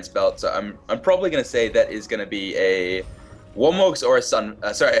a Giant's Belt. So I'm probably going to say that is going to be a Warmorgs or a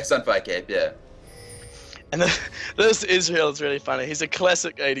Sunfire Cape, yeah. And this Israel is really funny. He's a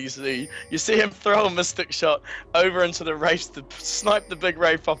classic ADC. You see him throw a Mystic Shot over into the Wraith to snipe the big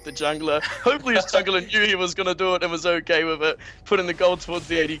Wraith off the jungler. Hopefully his jungler knew he was going to do it and was okay with it, putting the gold towards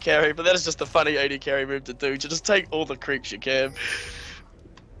the AD carry. But that is just a funny AD carry move to do, to just take all the creeps you can.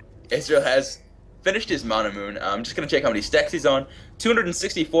 Israel has finished his Mana Moon. I'm just going to check how many stacks he's on.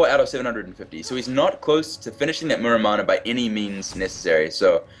 264 out of 750. So he's not close to finishing that Muramana by any means necessary.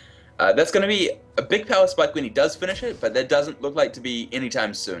 So that's going to be a big power spike when he does finish it, but that doesn't look like to be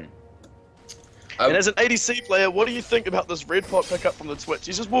anytime soon. And as an ADC player, what do you think about this red pot pickup from the Twitch?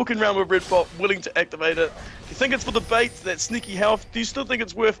 He's just walking around with red pot, willing to activate it. Do you think it's for the bait, that sneaky health? Do you still think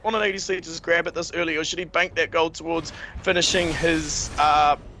it's worth, on an ADC, to just grab it this early, or should he bank that gold towards finishing his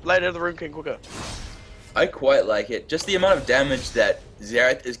Blade of the Ruined King quicker? I quite like it. Just the amount of damage that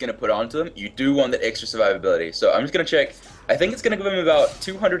Xerath is going to put onto him, you do want that extra survivability. So I'm just going to check. I think it's going to give him about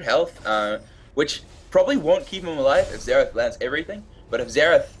 200 health, which probably won't keep him alive if Xerath lands everything. But if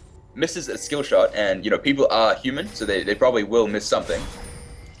Xerath misses a skill shot, and you know people are human, so they probably will miss something,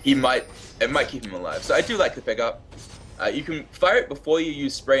 it might keep him alive. So I do like the pickup. You can fire it before you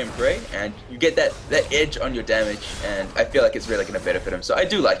use Spray and Pray, and you get that edge on your damage, and I feel like it's really going to benefit him. So I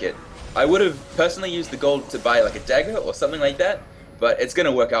do like it. I would have personally used the gold to buy like a dagger or something like that, but it's going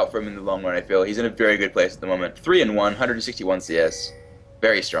to work out for him in the long run, I feel. He's in a very good place at the moment. 3-1, 161 CS.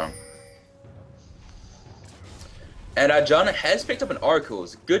 Very strong. And Janna has picked up an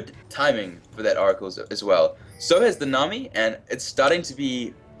Oracles. Good timing for that Oracles as well. So has the Nami, and it's starting to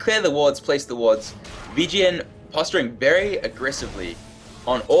be clear the wards, place the wards. VGN posturing very aggressively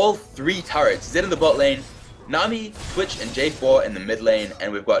on all 3 turrets. Zed in the bot lane, Nami, Twitch, and J4 in the mid lane,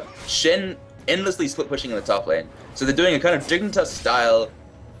 and we've got Shen endlessly split pushing in the top lane. So they're doing a kind of Dignitas style,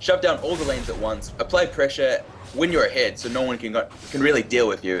 shove down all the lanes at once, apply pressure when you're ahead so no one can really deal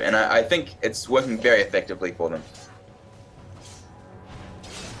with you, and I think it's working very effectively for them.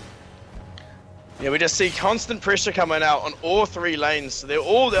 Yeah, we just see constant pressure coming out on all 3 lanes. So they're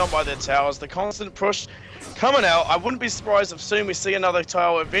all down by their towers. The constant push coming out. I wouldn't be surprised if soon we see another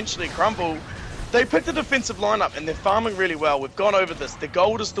tower eventually crumble. They picked a defensive lineup and they're farming really well. We've gone over this. The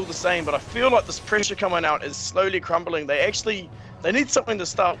gold is still the same, but I feel like this pressure coming out is slowly crumbling. They need something to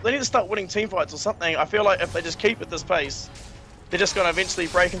start. They need to start winning team fights or something. I feel like if they just keep at this pace, they're just going to eventually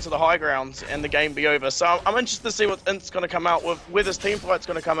break into the high ground and the game be over. So I'm interested to see what Int's going to come out with, where this team fight's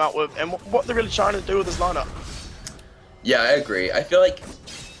going to come out with, and what they're really trying to do with this lineup. Yeah, I agree. I feel like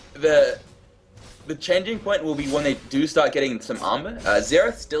the changing point will be when they do start getting some armor.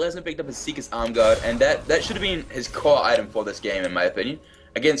 Xerath still hasn't picked up his Seeker's Arm Guard, and that should have been his core item for this game, in my opinion.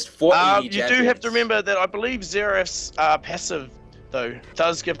 Against 4 ED You champions. do have to remember that I believe Xerath's passive, though,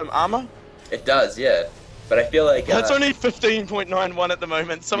 does give him armor. It does, yeah. But I feel like... It's only 15.91 at the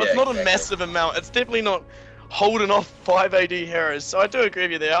moment, so it's not a massive amount. It's definitely not holding off 5 AD heroes, so I do agree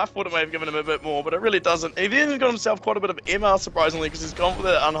with you there. I thought it may have given him a bit more, but it really doesn't. He even got himself quite a bit of MR, surprisingly, because he's gone for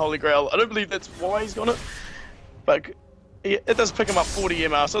that Unholy Grail. I don't believe that's why he's got it, but it does pick him up 40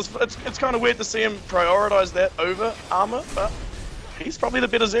 MR, so it's kind of weird to see him prioritize that over armor, but he's probably the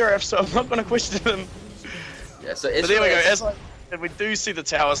better Xerath, so I'm not going to question him. Yeah, so but there we go. As I said, we do see the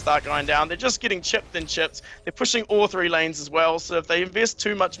towers start going down. They're just getting chipped and chipped. They're pushing all 3 lanes as well, so if they invest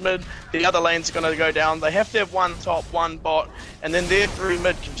too much mid, the other lanes are going to go down. They have to have 1 top, 1 bot, and then their 3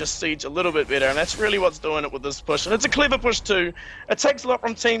 mid can just siege a little bit better, and that's really what's doing it with this push. And it's a clever push too. It takes a lot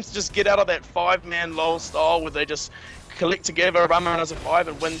from teams to just get out of that 5-man LoL style where they just collect together, run around as a 5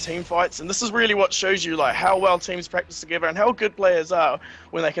 and win team fights, and this is really what shows you like how well teams practice together and how good players are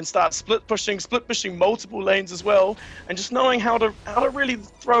when they can start split pushing multiple lanes as well, and just knowing how to really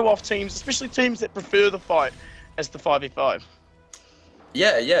throw off teams, especially teams that prefer the fight as the 5v5.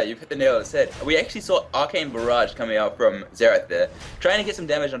 Yeah, you've hit the nail on the head. We actually saw Arcane Barrage coming out from Xerath there, trying to get some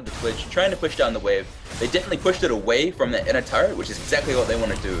damage onto the Twitch, trying to push down the wave. They definitely pushed it away from the inner turret, which is exactly what they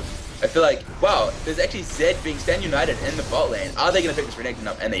want to do. I feel like, wow, there's actually Zed being stand united in the bot lane. Are they going to pick this Renekton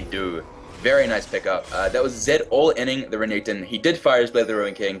up? And they do. Very nice pickup. That was Zed all-inning the Renekton. He did fire his Blade of the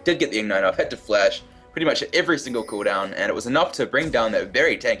Ruin King, did get the Ignite off, had to flash pretty much every single cooldown, and it was enough to bring down that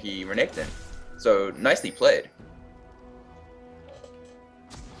very tanky Renekton. So, nicely played.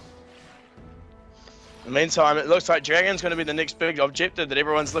 In the meantime, it looks like Dragon's going to be the next big objective that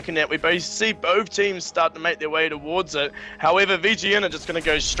everyone's looking at. We see both teams start to make their way towards it. However, VGN are just going to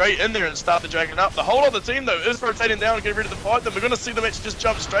go straight in there and start the Dragon up. The whole other team, though, is rotating down and getting ready to fight them. We're going to see them actually just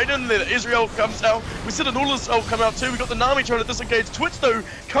jump straight in there. Israel comes out. We see the Nautilus ult come out too. We got the Nami trying to disengage. Twitch, though,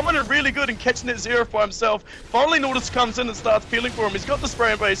 coming in really good and catching that Xerath by himself. Finally, Nautilus comes in and starts peeling for him. He's got the spray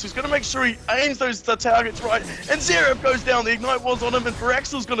and base. He's going to make sure he aims those targets right. And Xerath goes down. The Ignite was on him, and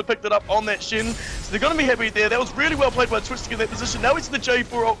Firaxel's going to pick that up on that Shin. So they're going to be happy there. That was really well played by Twitch to get that position. Now it's the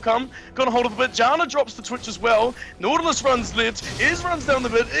J4 ult come. Got a hold of a bit. Janna drops the Twitch as well. Nautilus runs left. Iz runs down the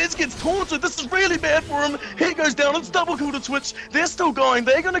mid. Iz gets taunted. This is really bad for him. He goes down. It's double kill to Twitch. They're still going.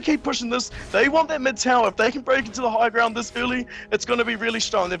 They're going to keep pushing this. They want that mid tower. If they can break into the high ground this early, it's going to be really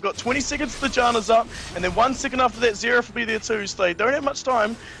strong. They've got 20 seconds to the Janna's up, and then 1 second after that, Xerath will be there too. So they don't have much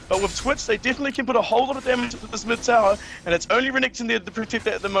time, but with Twitch, they definitely can put a whole lot of damage into this mid tower, and it's only Renekton there to protect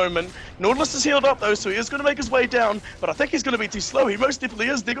that at the moment. Nautilus is healed up though, so he is going to make his way down, but I think he's going to be too slow. He most definitely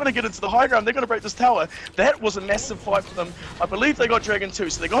is. They're going to get into the high ground. They're going to break this tower. That was a massive fight for them. I believe they got Dragon too.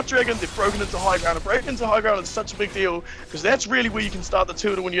 So they got Dragon, they've broken into high ground. And breaking into high ground is such a big deal because that's really where you can start the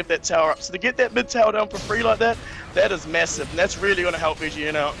turtle when you have that tower up. So to get that mid tower down for free like that, that is massive. And that's really going to help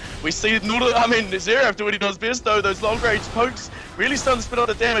VGN out. We see Xerath do what he does best though. Those long range pokes really starting to spit out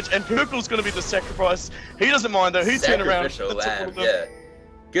the damage. And Purkle's going to be the sacrifice. He doesn't mind though. He turned around. Lamb, yeah.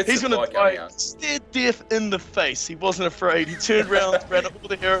 Good He's going to die stare death in the face. He wasn't afraid. He turned around, ran up all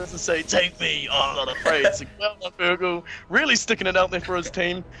the heroes and say, "Take me, I'm not afraid." It's like, well done, Virgil. Really sticking it out there for his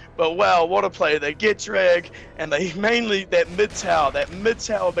team. But wow, what a play. They get drag, and they mainly, that mid tower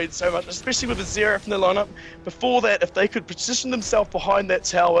made so much, especially with the Xerath in the lineup. Before that, if they could position themselves behind that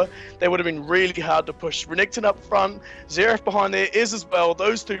tower, they would have been really hard to push. Renekton up front, Xerath behind there, Iz as well,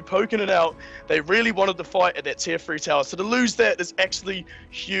 those two poking it out. They really wanted to fight at that tier 3 tower. So to lose that is actually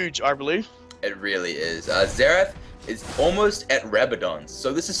huge, I believe. It really is. Xerath is almost at Rabadon's,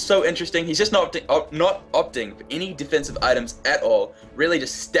 so this is so interesting. He's just not opting for any defensive items at all, really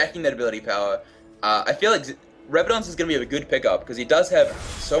just stacking that ability power. I feel like Rabadon's is going to be a good pickup because he does have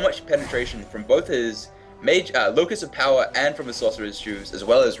so much penetration from both his mage Locus of Power and from his Sorcerer's Shoes, as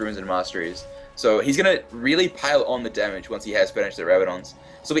well as Runes and Masteries. So he's going to really pile on the damage once he has finished the Rabadons.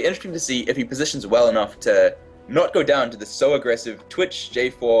 So it'll be interesting to see if he positions well enough to not go down to the so aggressive Twitch,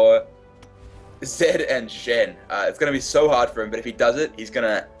 J4, Zed, and Shen. It's gonna be so hard for him, but if he does it, he's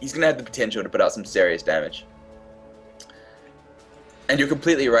gonna have the potential to put out some serious damage. And you're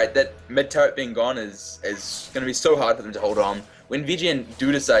completely right, that mid turret being gone is gonna be so hard for them to hold on. When VGN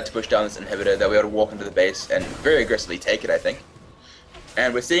do decide to push down this inhibitor, they'll be able to walk into the base and very aggressively take it, I think.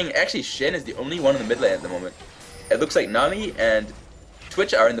 And we're seeing, actually, Shen is the only one in the mid lane at the moment. It looks like Nami and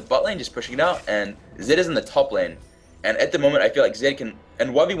Twitch are in the bot lane just pushing it out, and Zed is in the top lane. And at the moment, I feel like Zed can,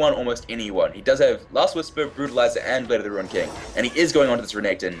 and 1v1 almost anyone. He does have Last Whisper, Brutalizer, and Blade of the Ruined King. And he is going onto this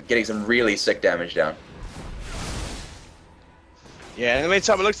Renekton, getting some really sick damage down. Yeah, in the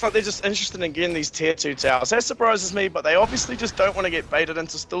meantime, it looks like they're just interested in getting these tier 2 towers. That surprises me, but they obviously just don't want to get baited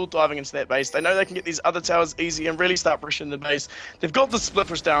into still diving into that base. They know they can get these other towers easy and really start pushing the base. They've got the split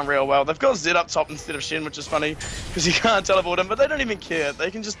push down real well. They've got Zed up top instead of Shen, which is funny, because he can't teleport him, but they don't even care.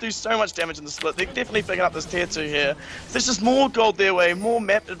 They can just do so much damage in the split. They're definitely picking up this tier 2 here. There's just more gold their way, more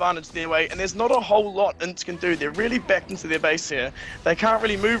map advantage their way, and there's not a whole lot Int can do. They're really backed into their base here. They can't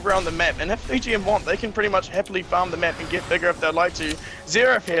really move around the map, and if VGN want, they can pretty much happily farm the map and get bigger if they'd like to.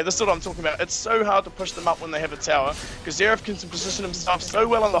 Zeref here, this is what I'm talking about. It's so hard to push them up when they have a tower, because Zeref can position himself so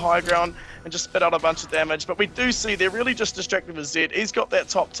well on the high ground and just spit out a bunch of damage. But we do see they're really just distracted with Zed. He's got that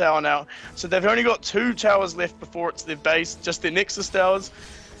top tower now, so they've only got 2 towers left before it's their base, just their Nexus towers.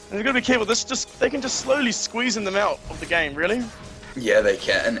 And they've got to be careful. They can just slowly squeezing them out of the game, really. Yeah, they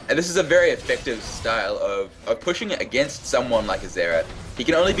can. And this is a very effective style of pushing against someone like a Xerath. He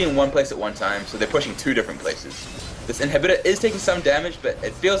can only be in one place at one time, so they're pushing 2 different places. This inhibitor is taking some damage, but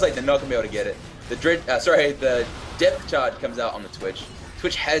it feels like they're not going to be able to get it. The depth charge comes out on the Twitch.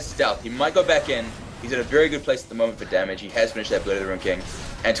 Twitch has stealth. He might go back in. He's in a very good place at the moment for damage. He has finished that Blade of the Ruined King.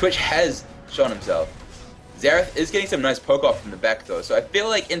 And Twitch has shown himself. Xerath is getting some nice poke off from the back though, so I feel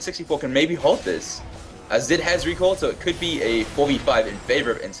like Int64 can maybe hold this. Zed has recall, so it could be a 4v5 in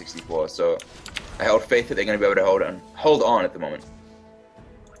favor of Int64, so I hold faith that they're going to be able to hold on at the moment.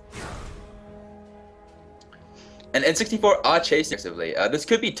 And Int64 are chasing aggressively. This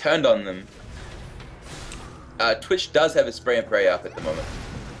could be turned on them. Twitch does have a spray and pray up at the moment.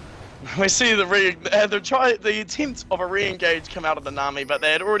 We see the attempt of a re-engage come out of the Nami, but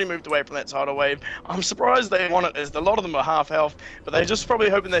they had already moved away from that tidal wave. I'm surprised they want it, as a lot of them are half health, but they're just probably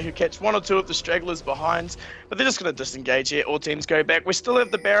hoping they could catch 1 or 2 of the stragglers behind. But they're just going to disengage here. All teams go back. We still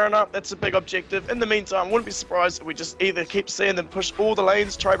have the Baron up. That's a big objective. In the meantime, wouldn't be surprised if we just either keep seeing them push all the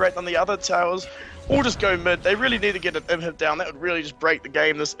lanes, try break on the other towers, or just go mid. They really need to get an inhib down. That would really just break the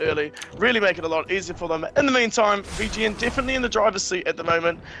game this early. Really make it a lot easier for them. In the meantime, VGN definitely in the driver's seat at the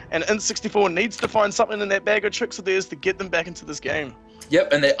moment, and Int64 needs to find something in that bag of tricks of theirs to get them back into this game.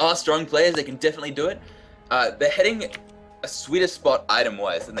 Yep, and they are strong players. They can definitely do it. They're heading a sweeter spot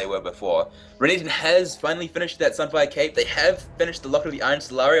item-wise than they were before. Renekton has finally finished that Sunfire Cape. They have finished the Lock of the Iron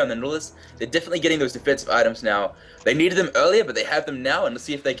Solari on the Nautilus. They're definitely getting those defensive items now. They needed them earlier, but they have them now, and let's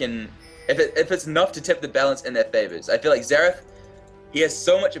see if they can... If it's enough to tip the balance in their favors. I feel like Xerath, he has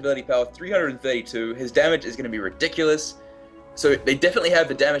so much ability power, 332. His damage is going to be ridiculous. So they definitely have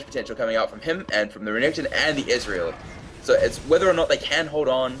the damage potential coming out from him and from the Renekton and the Ezreal. So it's whether or not they can hold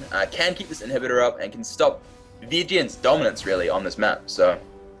on, can keep this inhibitor up, and can stop VGN's dominance really on this map. So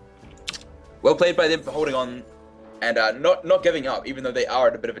well played by them for holding on and not giving up, even though they are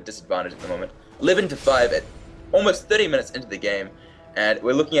at a bit of a disadvantage at the moment. 11-5 at almost 30 minutes into the game. And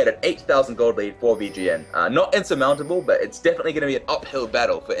we're looking at an 8,000 gold lead for VGN. Not insurmountable, but it's definitely going to be an uphill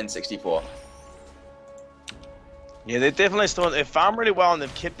battle for Int64. Yeah, they're definitely still, they farm really well and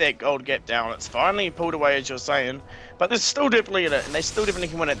they've kept that gold gap down. It's finally pulled away, as you're saying, but they're still definitely in it, and they still definitely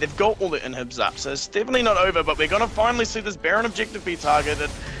can win it. They've got all the inhibs up, so it's definitely not over, but we're going to finally see this Baron objective be targeted.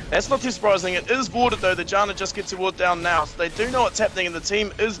 That's not too surprising. It is warded though. The Janna just gets a ward down now, so they do know what's happening, and the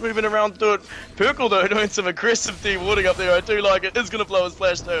team is moving around to do it. Perkle though doing some aggressive de-warding up there. I do like it. It's going to blow his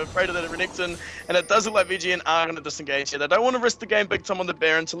flash though, afraid of that Renekton, and it does look like VGN are going to disengage here. They don't want to risk the game big time on the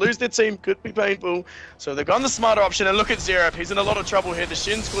Baron. To lose their team could be painful, so they've gone the smarter option, and look at Xerath. He's in a lot of trouble here. The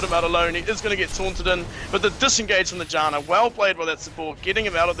Shen's caught him out alone. He is going to get taunted in, but the disengage from the Janna, well played by that support, getting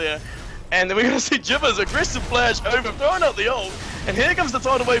him out of there. And then we're going to see Jibber's aggressive flash over, throwing out the ult. And here comes the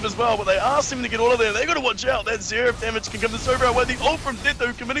tidal wave as well, but they are seeming to get all of them. They got to watch out. That Xerath damage can come this over our way. The ult from Death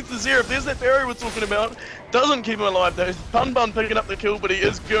though, committing to Xerath. There's that barrier we're talking about. Doesn't keep him alive though. Bun picking up the kill, but he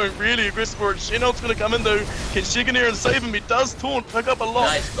is going really aggressive for it. Shen ult's going to come in though. Can Shigeneer and save him? He does taunt, pick up a lot.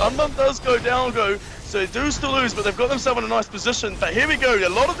 Nice. Bun does go down. So they do still lose, but they've got themselves in a nice position. But here we go, a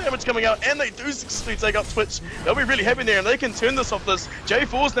lot of damage coming out, and they do successfully take up Twitch. They'll be really happy there, and they can turn this off this.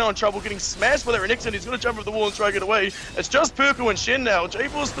 J4's now in trouble, getting smashed by that Renekton. He's going to jump over the wall and try to get away. It's just Perkle and Shen now.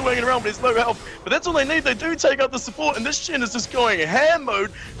 J4's still hanging around, but he's low health. But that's all they need. They do take out the support, and this Shen is just going ham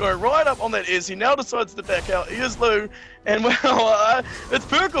mode, going right up on that Ez. He now decides to back out. He is low, And well, it's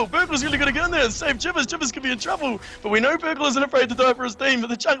Burkle. Burkle's really going to get in there and save Jibbers. Jibbers could be in trouble. But we know Burkle isn't afraid to die for his team. But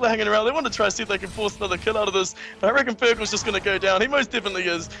the jungler hanging around, they want to try to see if they can force another kill out of this. But I reckon Burkle's just going to go down. He most definitely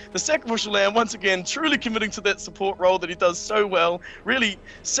is. The Sacrificial Lamb, once again, truly committing to that support role that he does so well. Really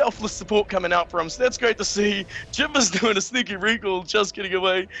selfless support coming out for him. So that's great to see. Jibbers doing a sneaky recall, just getting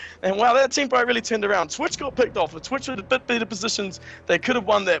away. And wow, that team fight really turned around. Twitch got picked off. If Twitch had a bit better positions, they could have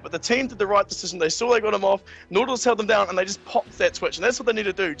won that. But the team did the right decision. They saw they got him off. Nautilus held them down, and they just popped that Twitch. And that's what they need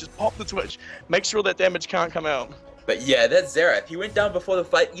to do. Just pop the Twitch. Make sure that damage can't come out. But yeah, that's Xerath. He went down before the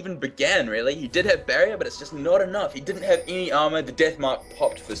fight even began, really. He did have barrier, but it's just not enough. He didn't have any armor. The death mark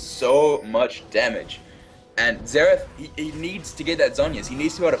popped for so much damage. And Xerath, he needs to get that Zhonya's. He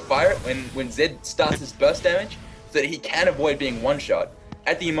needs to be able to fire it when Zed starts his burst damage, so that he can avoid being one-shot.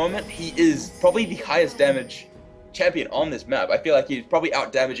 At the moment, he is probably the highest damage champion on this map. I feel like he's probably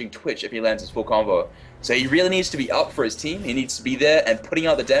out-damaging Twitch if he lands his full combo. So he really needs to be up for his team. He needs to be there and putting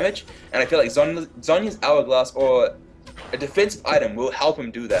out the damage. And I feel like Zhonya's Hourglass or a defensive item will help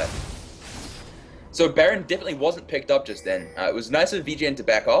him do that. So Baron definitely wasn't picked up just then. It was nice of VGN to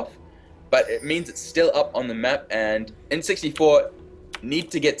back off, but it means it's still up on the map, and Int64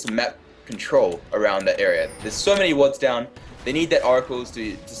 need to get some map control around that area. There's so many wards down. They need that oracles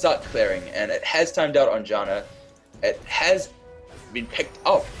to start clearing, and it has timed out on Janna. It has been picked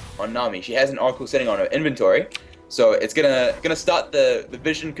up on Nami. She has an oracle sitting on her inventory, so it's gonna start the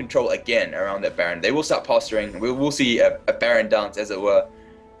vision control again around that Baron. They will start posturing. We'll see a Baron dance, as it were,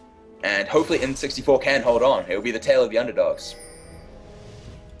 and hopefully Int64 can hold on. It will be the tale of the underdogs.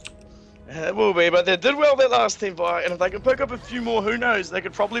 It will be, but they did well that last team fight, and if they can pick up a few more, who knows? They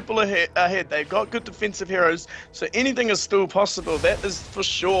could probably pull ahead. They've got good defensive heroes, so anything is still possible. That is for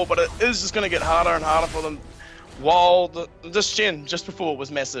sure, but it is just going to get harder and harder for them. While this Shen just before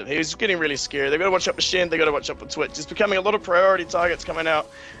was massive. He was getting really scary. They've got to watch out for Shen, they've got to watch out for Twitch. It's becoming a lot of priority targets coming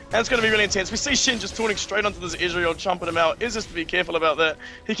out, and it's going to be really intense. We see Shen just taunting straight onto this Ezreal, chumping him out. Is just to be careful about that.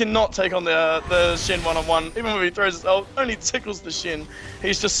 He cannot take on the Shen one-on-one. Even when he throws his ult, only tickles the Shen.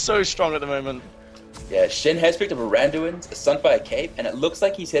 He's just so strong at the moment. Yeah, Shen has picked up a Randuin's, a Sunfire Cape, and it looks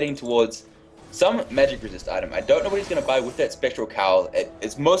like he's heading towards some magic resist item. I don't know what he's going to buy with that Spectral Cowl.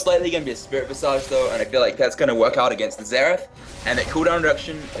 It's most likely going to be a Spirit Visage though, and I feel like that's going to work out against the Xerath, and that cooldown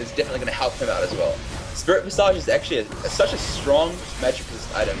reduction is definitely going to help him out as well. Spirit Visage is actually such a strong magic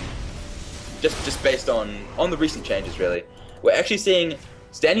resist item, just based on the recent changes really. We're actually seeing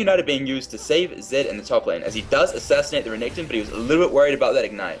Stand United being used to save Zed in the top lane, as he does assassinate the Renekton, but he was a little bit worried about that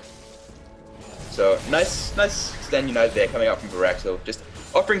Ignite. So nice Stand United there coming out from Varaxel, just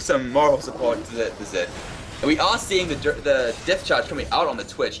offering some moral support to the Zed. And we are seeing the Death Charge coming out on the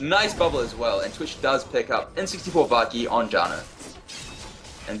Twitch. Nice bubble as well, and Twitch does pick up Int64 Vaki on Janna.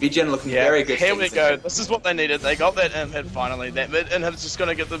 And VGN looking very good. Here we go. This is what they needed. They got that inhib finally. That mid inhib is just going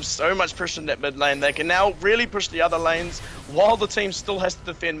to give them so much pressure in that mid lane. They can now really push the other lanes while the team still has to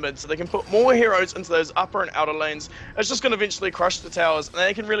defend mid. So they can put more heroes into those upper and outer lanes. It's just going to eventually crush the towers, and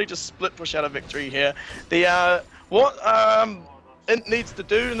they can really just split push out a victory here. What Int needs to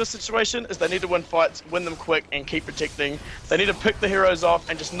do in this situation is they need to win fights, win them quick, and keep protecting. They need to pick the heroes off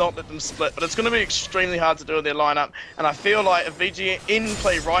and just not let them split. But it's going to be extremely hard to do in their lineup. And I feel like if VGN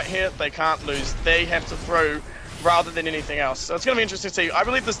play right here, they can't lose. They have to throw rather than anything else. So it's going to be interesting to see. I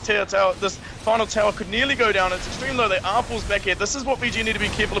believe this final tower could nearly go down. It's extreme low. They are pulls back here. This is what VG need to be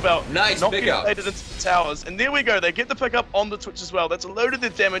careful about. Nice not pick getting up. baited into the towers. And there we go. They get the pick up on the Twitch as well. That's a load of their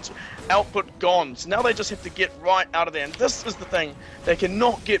damage output gone. So now they just have to get right out of there. And this is the thing. They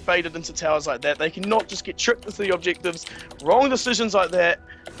cannot get baited into towers like that. They cannot just get tricked into the objectives. Wrong decisions like that.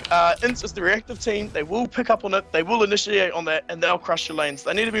 Int is the reactive team. They will pick up on it. They will initiate on that, and they'll crush your lanes.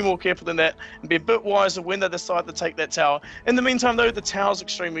 They need to be more careful than that and be a bit wiser when they decide to take that tower. In the meantime, though, the tower's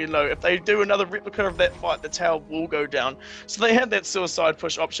extremely low. If they do another replica of that fight, the tower will go down. So they had that suicide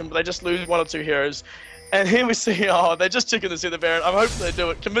push option, but they just lose one or two heroes. And here we see, they're just checking to see the Baron. I'm hoping they do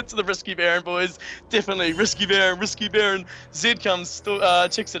it. Commit to the risky Baron, boys. Definitely, risky Baron, risky Baron. Zed comes,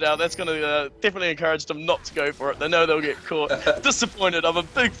 checks it out. That's going to definitely encourage them not to go for it. They know they'll get caught. Disappointed. I'm a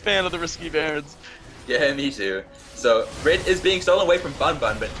big fan of the risky Barons. Yeah, me too. So, Red is being stolen away from Bun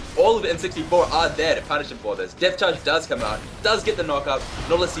Bun, but all of Int64 are there to punish him for this. Death Charge does come out, does get the knockup,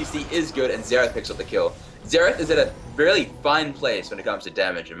 Nautilus CC is good, and Xerath picks up the kill. Xerath is at a really fine place when it comes to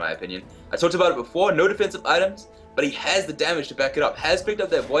damage, in my opinion. I talked about it before, no defensive items, but he has the damage to back it up, has picked up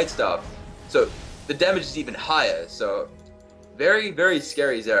that Void Staff, so the damage is even higher, so very, very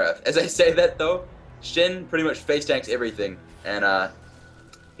scary Xerath. As I say that though, Shen pretty much face tanks everything, and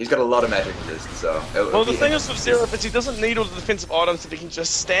He's got a lot of magic resist, so... Well, the thing is with Xerath is he doesn't need all the defensive items, that he can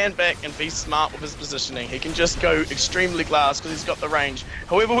just stand back and be smart with his positioning. He can just go extremely glass because he's got the range.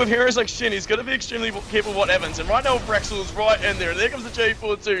 However, with heroes like Shen, he's got to be extremely careful what happens. And right now, Braxel is right in there. And there comes the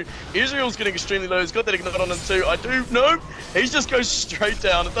J4 too. Israel's getting extremely low. He's got that ignite on him too. He just goes straight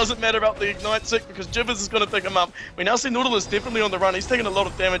down. It doesn't matter about the ignite tick because Jibbers is going to pick him up. We now see Nautilus definitely on the run. He's taking a lot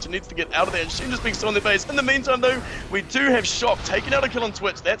of damage and needs to get out of there. And Shen just being still on their base. In the meantime, though, we do have Shock taking out a kill on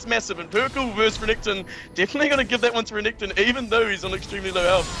Twitch. That's massive. And Purple versus Renekton, definitely going to give that one to Renekton, even though he's on extremely low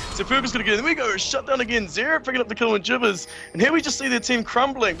health. So Purple's going to get in. There we go, shut down again. Xerath picking up the kill on Jibbers. And here we just see their team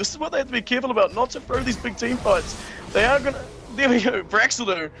crumbling. This is what they have to be careful about, not to throw these big team fights. They are going to... There we go, Braxel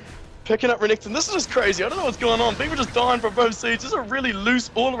though, picking up Renekton. This is just crazy. I don't know what's going on. People just dying from both sides. This is a really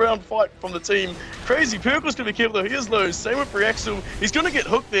loose, all-around fight from the team. Crazy. Purple's going to be careful though. He is low. Same with Braxel. He's going to get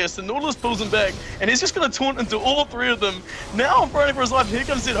hooked there, so Nautilus pulls him back, and he's just going to taunt into all three of them. Now fighting for his life. Here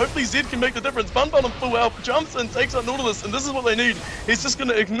comes Zed. Hopefully Zed can make the difference. Bun on full health, jumps in, takes out Nautilus, and this is what they need. He's just going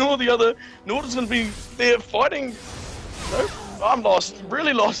to ignore the other. Nautilus going to be there fighting. Nope. I'm lost,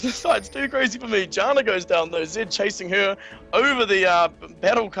 really lost. This side's too crazy for me. Janna goes down though, Zed chasing her over the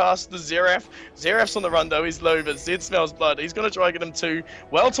battle cast, the Xerath. Xerath's on the run though, he's low, but Zed smells blood. He's going to try and get him too.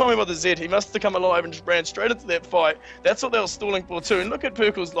 Well timed by the Zed, he must have come alive and just ran straight into that fight. That's what they were stalling for too. And look at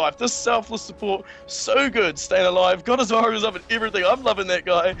Purkle's life, this selfless support, so good, staying alive. Got his arrows up and everything, I'm loving that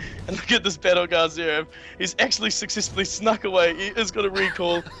guy. And look at this battle cast Xerath. He's actually successfully snuck away, he is going to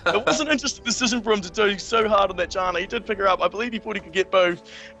recall. It was an interesting decision for him to do so hard on that Janna. He did pick her up, I believe he thought he could get both,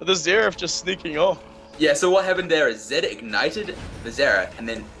 but the Xerath just sneaking off. Yeah, so what happened there is Zed ignited the Xerath and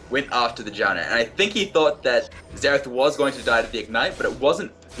then went after the Janna. And I think he thought that Xerath was going to die to the ignite, but it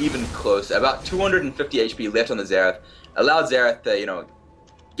wasn't even close. About 250 HP left on the Xerath. Allowed Xerath to, you know,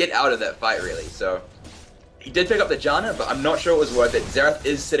 get out of that fight really. So he did pick up the Janna, but I'm not sure it was worth it. Xerath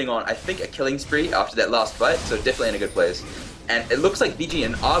is sitting on, I think, a killing spree after that last fight, so definitely in a good place. And it looks like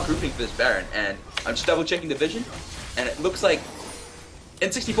VGN are grouping for this Baron, and I'm just double checking the vision, and it looks like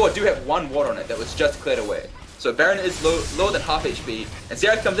Int64 do have one ward on it that was just cleared away. So Baron is lower than half HP, and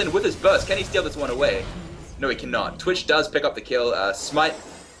Xerath comes in with his burst. Can he steal this one away? No, he cannot. Twitch does pick up the kill. Smite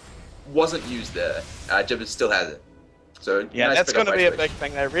wasn't used there. Jibbers still has it. So yeah, nice that's going to be a big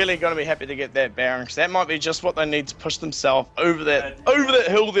thing. They're really going to be happy to get that Baron, because that might be just what they need to push themselves over that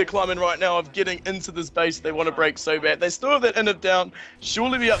hill they're climbing right now of getting into this base they want to break so bad. They still have that inhib down,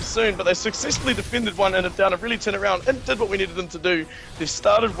 surely be up soon, but they successfully defended one inhib down and really turned around and did what we needed them to do. They've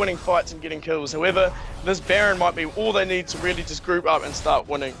started winning fights and getting kills. However, this Baron might be all they need to really just group up and start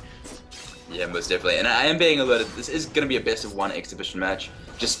winning. Yeah, most definitely. And I am being alerted, this is going to be a best of one exhibition match.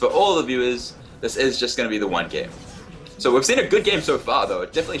 Just for all the viewers, this is just going to be the one game. So we've seen a good game so far, though,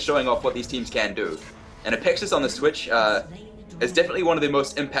 definitely showing off what these teams can do. And Apexis on this Twitch is definitely one of the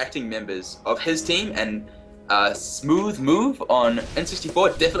most impacting members of his team, and Smooth Move on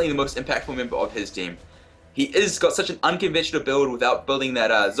Int64, definitely the most impactful member of his team. He is got such an unconventional build without building that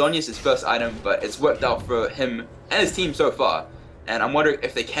Zhonya's his first item, but it's worked out for him and his team so far. And I'm wondering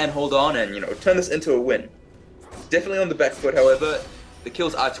if they can hold on and, you know, turn this into a win. Definitely on the back foot, however, the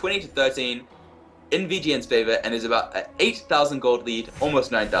kills are 20-13. In VGN's favor, and is about an 8,000 gold lead,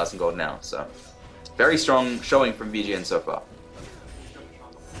 almost 9,000 gold now, so very strong showing from VGN so far.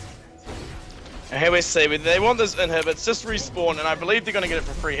 And here we see, they want this inhib, it's just respawn, and I believe they're going to get it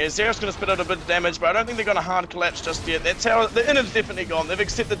for free here. Xerath's going to spit out a bit of damage, but I don't think they're going to hard collapse just yet. That tower, the inhib's definitely gone. They've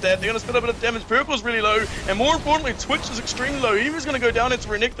accepted that. They're going to spit out a bit of damage. Purple's really low, and more importantly, Twitch is extremely low. He was going to go down into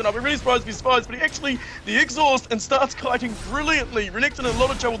Renekton. I'll be really surprised if he survives, but he actually, the exhaust, and starts kiting brilliantly. Renekton in a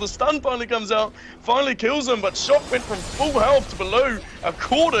lot of trouble. The stun finally comes out, finally kills him, but Shock went from full health to below a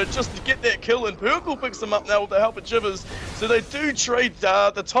quarter just to get that kill, and Purple picks him up now with the help of Jibbers. So they do trade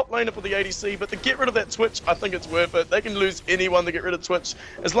the top laner for the ADC, but to get rid of that Twitch, I think it's worth it. They can lose anyone to get rid of Twitch.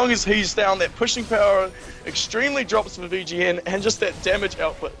 As long as he's down, that pushing power extremely drops for VGN and just that damage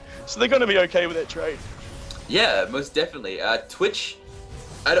output. So they're going to be okay with that trade. Yeah, most definitely. Twitch,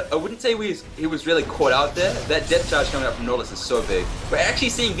 I wouldn't say he was really caught out there. That depth charge coming up from Nautilus is so big. We're actually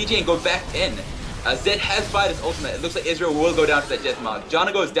seeing VGN go back in. Zed has fired his ultimate. It looks like Israel will go down to that death mark.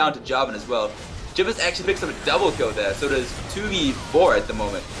 Janna goes down to Jarvan as well. Jibbers actually picks up a double kill there, so there's 2v4 at the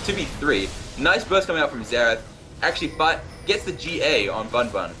moment. 2v3. Nice burst coming out from Xerath. Actually gets the GA on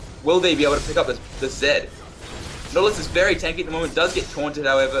Bun. Will they be able to pick up the Zed? Nautilus is very tanky at the moment, does get taunted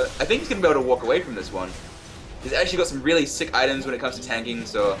however. I think he's going to be able to walk away from this one. He's actually got some really sick items when it comes to tanking,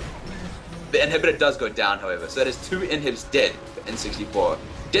 so... The inhibitor does go down however, so that is 2 inhibs dead for N64.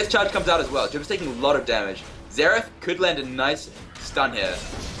 Death charge comes out as well, Jibbers taking a lot of damage. Xerath could land a nice stun here.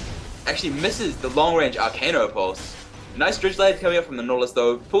 Actually misses the long range Arcano pulse. Nice Dredge Blade coming up from the Nautilus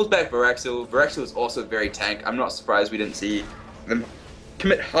though. Pulls back Varaxil. Varaxil is also very tank. I'm not surprised we didn't see them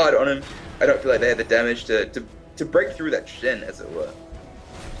commit hard on him. I don't feel like they had the damage to break through that Shin, as it were.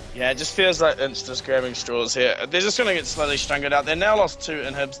 Yeah, it just feels like Int's just grabbing straws here. They're just going to get slowly strung out. They're now lost 2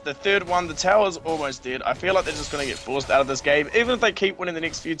 inhibs. The third one, the tower's almost dead. I feel like they're just going to get forced out of this game. Even if they keep winning the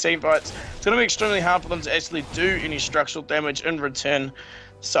next few team fights, it's going to be extremely hard for them to actually do any structural damage in return.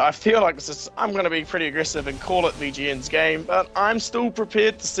 So I feel like I'm going to be pretty aggressive and call it VGN's game, but I'm still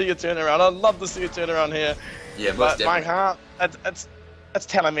prepared to see a turnaround. I'd love to see a turnaround here. Yeah, most but definitely. my heart, it's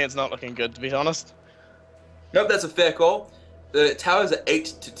telling me it's not looking good, to be honest. Nope, that's a fair call. The towers are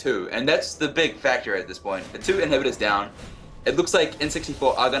 8-2, and that's the big factor at this point. The 2 inhibitors down. It looks like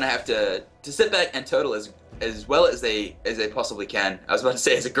Int64 are gonna have to sit back and turtle as well as they possibly can. I was about to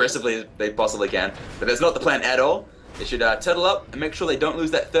say as aggressively as they possibly can, but that's not the plan at all. They should turtle up and make sure they don't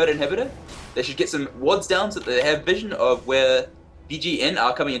lose that 3rd inhibitor. They should get some wards down so that they have vision of where VGN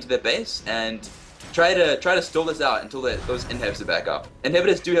are coming into their base, and try to stall this out until those inhibs are back up.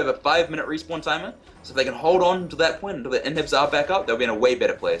 Inhibitors do have a 5-minute respawn timer, so if they can hold on to that point until the inhibs are back up, they'll be in a way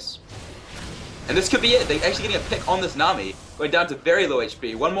better place. And this could be it. They're actually getting a pick on this Nami, going down to very low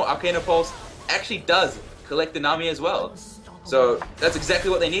HP. One more Arcana Pulse actually does collect the Nami as well. So that's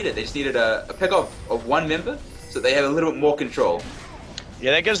exactly what they needed. They just needed a pick of 1 member, so they have a little bit more control.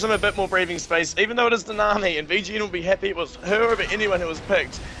 Yeah, that gives them a bit more breathing space, even though it is the Nami, and VGN will be happy with her over anyone who was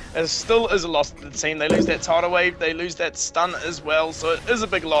picked. It still is a loss to the team. They lose that tidal wave, they lose that stun as well, so it is a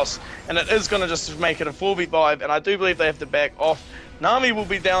big loss, and it is going to just make it a 4v5, and I do believe they have to back off. Nami will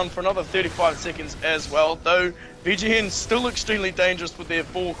be down for another 35 seconds as well, though VGN still extremely dangerous with their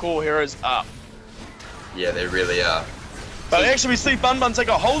 4 core heroes up. Yeah, they really are. But actually we see Bun Bun take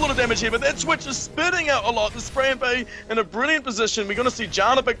a whole lot of damage here, but that switch is spitting out a lot. The Spray and Bay in a brilliant position. We're going to see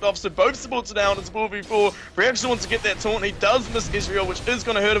Janna picked off, so both supports are down. It's 4v4. Reaction wants to get that taunt. He does miss Israel, which is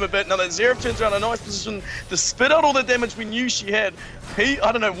going to hurt him a bit. Now that Zeref turns around in a nice position to spit out all the damage we knew she had. I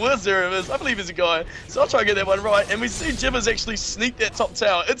don't know where Zeref is. I believe he's a guy. So I'll try and get that one right. And we see Jibbers actually sneak that top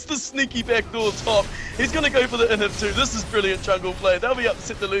tower. It's the sneaky backdoor top. He's going to go for the inhib too. This is brilliant jungle play. They'll be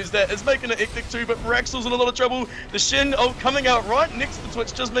upset to lose that. It's making it hectic too, but Raxel's in a lot of trouble. The Shin coming out right next to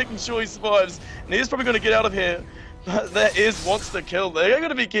Twitch, just making sure he survives. And he's probably going to get out of here. But that wants to kill. They're going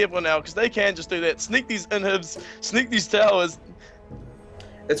to be careful now because they can just do that. Sneak these inhibs, sneak these towers.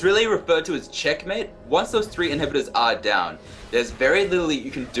 It's really referred to as checkmate. Once those 3 inhibitors are down, there's very little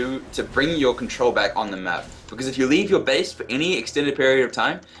you can do to bring your control back on the map. Because if you leave your base for any extended period of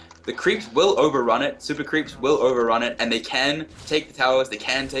time, the creeps will overrun it, super creeps will overrun it, and they can take the towers, they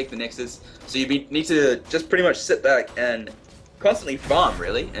can take the Nexus. So you need to just pretty much sit back and constantly farm,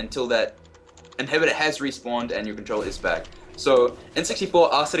 really, until that inhibitor has respawned and your control is back. So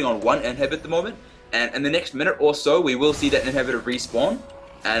Int64 are sitting on 1 inhibit at the moment, and in the next minute or so we will see that inhibitor respawn,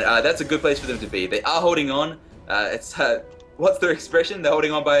 and that's a good place for them to be. They are holding on. What's their expression? They're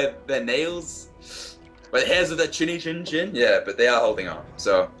holding on by their nails? By the hairs of their chinny chin chin? Yeah, but they are holding on.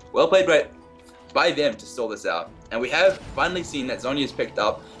 So, well played by them to stall this out. And we have finally seen that Zhonya's picked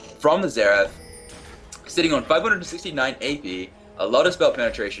up from the Zeref, sitting on 569 AP, a lot of spell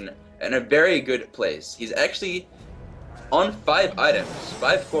penetration, and a very good place. He's actually on 5 items,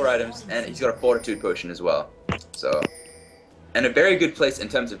 5 core items, and he's got a Fortitude potion as well. So, and a very good place in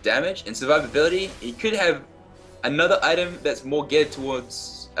terms of damage. In survivability, he could have another item that's more geared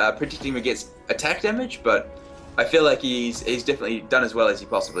towards predicting against attack damage, but I feel like he's definitely done as well as he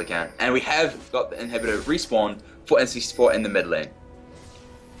possibly can. And we have got the inhibitor respawn for N64 in the mid lane.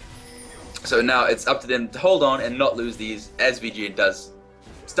 So now it's up to them to hold on and not lose these as VGN does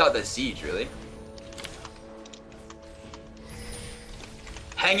start their siege, really.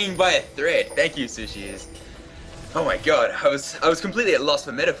 Hanging by a thread. Thank you, Sushis. Oh my god, I was completely at loss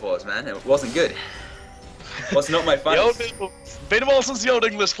for metaphors, man. It wasn't good. Was not my finest. Been a while since the old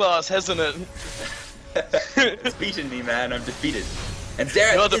English class, hasn't it? It's beaten me, man. I'm defeated. And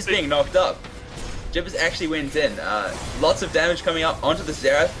Zeref is being knocked up. Jibbers actually went in. Lots of damage coming up onto the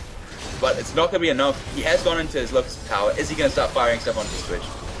Zeref, but it's not going to be enough. He has gone into his locus power. Is he going to start firing stuff onto the Twitch?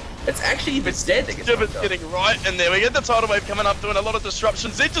 It's actually even dead that gets Jibbers getting right in there. We get the tidal wave coming up, doing a lot of disruption.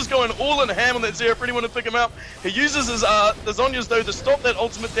 Zed just going all in ham on that Zeref for anyone to pick him up. He uses his the Zhonya's though to stop that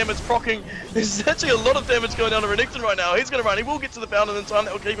ultimate damage proccing. There's actually a lot of damage going down to Renekton right now. He's going to run. He will get to the fountain in time.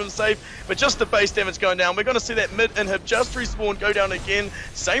 That will keep him safe. But just the base damage going down. We're going to see that mid inhib just respawn, go down again.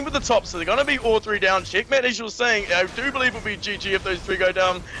 Same with the top. So they're going to be all 3 down. Checkmate, as you were saying. I do believe it'll be GG if those 3 go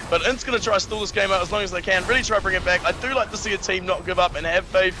down. But Int's going to try to stall this game out as long as they can. Really try to bring it back. I do like to see a team not give up and have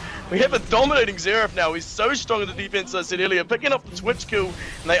faith. We have a dominating Xerath now. He's so strong in the defense, as I said earlier, picking up the Twitch kill,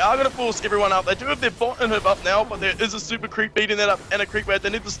 and they are going to force everyone out. They do have their bot inhib up now, but there is a super creep beating that up and a creep wave. They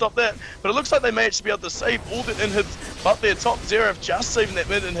need to stop that, but it looks like they may actually be able to save all their inhibs, but their top Xerath just saving that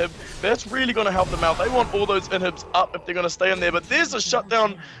mid inhib. That's really going to help them out. They want all those inhibs up if they're going to stay in there, but there's a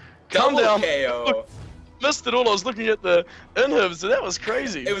shutdown. Come down. KO. Missed it all. I was looking at the inhibs, so that was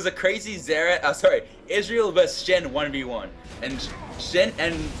crazy. It was a crazy Israel versus Shen 1v1, and Shen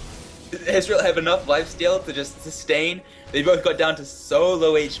and Israel have enough lifesteal to just sustain. They both got down to so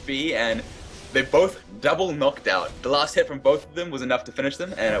low HP, and they both double knocked out. The last hit from both of them was enough to finish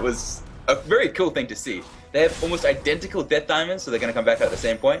them, and it was a very cool thing to see. They have almost identical death diamonds, so they're going to come back out at the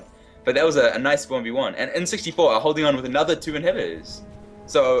same point. But that was a nice 1v1, and Int64 are holding on with another 2 inhibitors.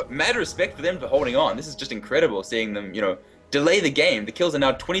 So, mad respect for them for holding on. This is just incredible seeing them, delay the game. The kills are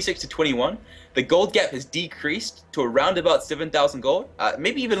now 26 to 21. The gold gap has decreased to around about 7,000 gold.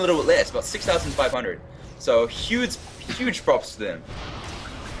 Maybe even a little bit less, about 6,500. So, huge props to them.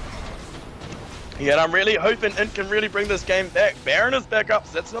 Yeah, and I'm really hoping Int can really bring this game back. Baron is back up,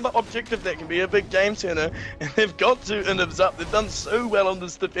 so that's another objective that can be a big game turner. And they've got 2 inhibs up. They've done so well on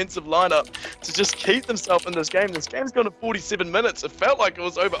this defensive lineup to just keep themselves in this game. This game's gone to 47 minutes. It felt like it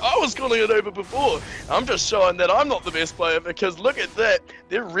was over. I was calling it over before. I'm just showing that I'm not the best player, because look at that.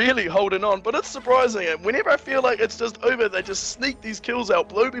 They're really holding on, but it's surprising. And whenever I feel like it's just over, they just sneak these kills out,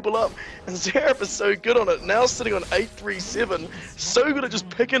 blow people up. And Xerath is so good on it. Now sitting on 837. So good at just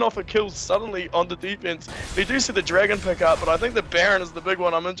picking off a kill suddenly on the defense. We do see the Dragon pick up, but I think the Baron is the big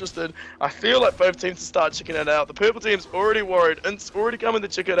one. I'm interested. I feel like both teams to start checking it out. The purple team's already worried. Int's already coming to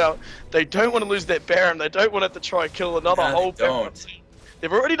check it out. They don't want to lose that Baron. They don't want to have to try kill another whole Baron.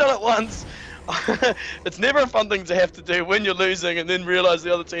 They've already done it once. It's never a fun thing to have to do when you're losing and then realize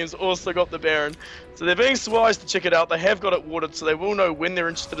the other team's also got the Baron. So they're being wise to check it out. They have got it warded, so they will know when they're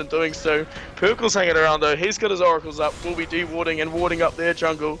interested in doing so. Purkle's hanging around though. He's got his oracles up. Will be de-warding and warding up their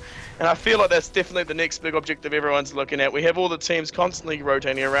jungle. And I feel like that's definitely the next big objective everyone's looking at. We have all the teams constantly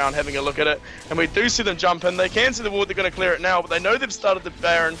rotating around, having a look at it. And we do see them jump in. They can see the ward. They're going to clear it now, but they know they've started the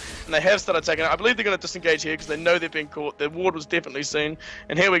Baron, and they have started taking it. I believe they're going to disengage here because they know they've been caught. Their ward was definitely seen.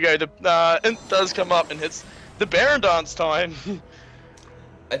 And here we go. The Int does come up, and it's the Baron dance time.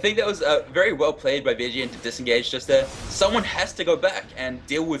 I think that was very well played by VGN to disengage just there. Someone has to go back and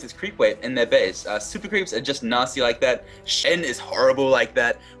deal with his creep wave in their base. Super creeps are just nasty like that. Shen is horrible like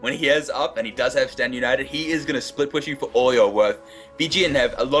that. When he is up and he does have Stand United, he is going to split push you for all your worth. VGN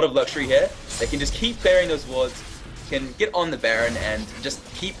have a lot of luxury here. They can just keep clearing those wards, can get on the Baron, and just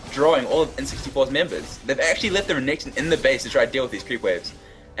keep drawing all of Int64's members. They've actually left the Renekton in the base to try to deal with these creep waves.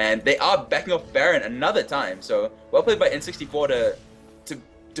 And they are backing off Baron another time, so well played by Int64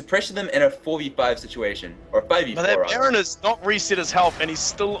 to pressure them in a 4v5 situation, or 5v4 But that rather. Baron has not reset his health, and he's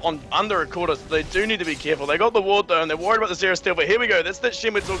still on under a quarter, so they do need to be careful. They got the ward though, and they're worried about the Xerath still, but here we go. That's that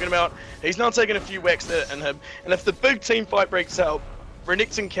Shen we're talking about. He's now taking a few whacks there in him, and if the big team fight breaks out,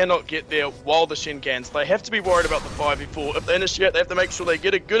 Renekton cannot get there while the Shen can. So they have to be worried about the 5v4. If they initiate, they have to make sure they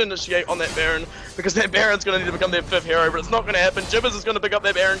get a good initiate on that Baron, because that Baron's going to need to become their 5th hero, but it's not going to happen. Jibbers is going to pick up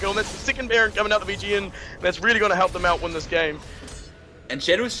that Baron kill, and that's the 2nd Baron coming out of VGN, and that's really going to help them out win this game. And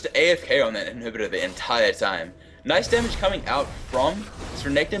Shen was just AFK on that inhibitor the entire time. Nice damage coming out from this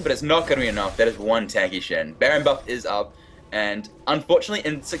Renekton, but it's not going to be enough. That is one tanky Shen. Baron buff is up, and unfortunately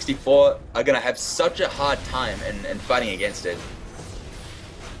Int64 are going to have such a hard time in fighting against it.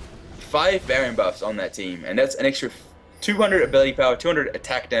 5 Baron buffs on that team, and that's an extra 200 ability power, 200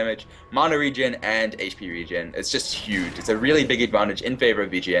 attack damage, mana regen, and HP regen. It's just huge. It's a really big advantage in favor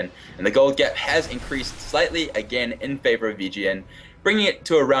of VGN, and the gold gap has increased slightly again in favor of VGN, bringing it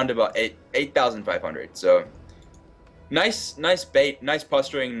to around about 8,500. So nice bait, nice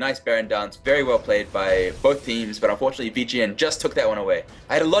posturing, nice Baron dance, very well played by both teams, but unfortunately VGN just took that one away.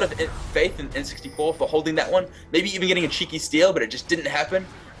 I had a lot of faith in Int64 for holding that one, maybe even getting a cheeky steal, but it just didn't happen.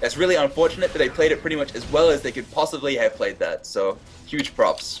 That's really unfortunate, but they played it pretty much as well as they could possibly have played that, so huge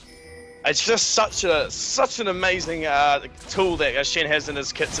props. It's just such an amazing tool that Shen has in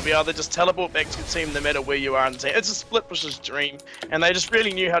his kit to be able to just teleport back to the team no matter where you are in the team. It's a split push's dream, and they just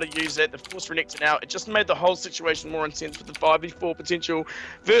really knew how to use that. The force Renekton out. It just made the whole situation more intense with the 5v4 potential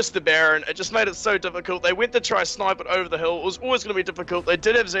versus the Baron. It just made it so difficult. They went to try snipe it over the hill. It was always going to be difficult. They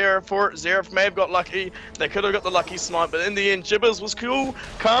did have Xerath for it. Xerath may have got lucky. They could have got the lucky snipe, but in the end, Jibbers was cool,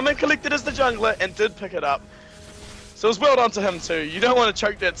 calm and collected as the jungler, and did pick it up. So it was well done to him too. You don't want to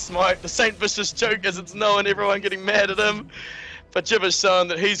choke that smite, the Saint Vicious choke as it's known, everyone getting mad at him. But Jibber's shown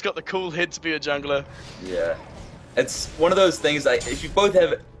that he's got the cool head to be a jungler. Yeah. It's one of those things, like, if you both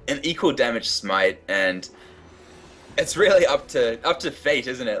have an equal damage smite and It's really up to fate,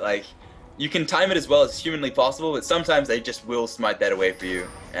 isn't it? Like, you can time it as well as humanly possible, but sometimes they just will smite that away for you.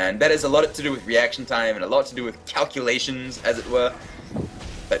 And that has a lot to do with reaction time and a lot to do with calculations, as it were.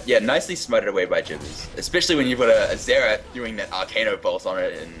 But yeah, nicely smited away by Jibbers. Especially when you've got a Zera doing that Arcano pulse on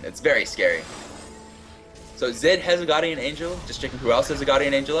it, and it's very scary. So Zed has a Guardian Angel, just checking who else has a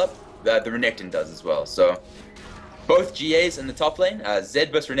Guardian Angel up. The Renekton does as well. So both GAs in the top lane,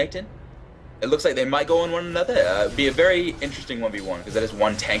 Zed versus Renekton. It looks like they might go on one another. It'd be a very interesting 1v1, because that is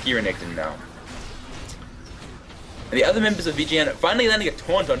one tanky Renekton now. And the other members of VGN finally landing a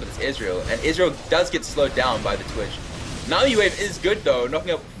taunt onto this Ezreal, and Ezreal does get slowed down by the Twitch. Nami Wave is good though,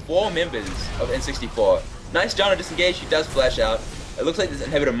 knocking up 4 members of Int64. Nice Janna disengage, she does flash out. It looks like this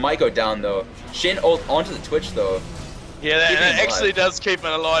inhibitor might go down though. Shen ult onto the Twitch though. Yeah, that actually does keep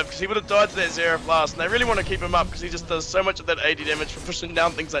him alive, because he would have died to that Zera blast, and they really want to keep him up because he just does so much of that AD damage for pushing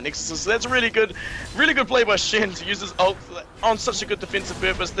down things like Nexus. So that's a really good play by Shen to use his ult on such a good defensive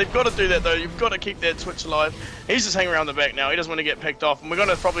purpose. They've got to do that though, you've got to keep that Twitch alive. He's just hanging around the back now, he doesn't want to get picked off, and we're going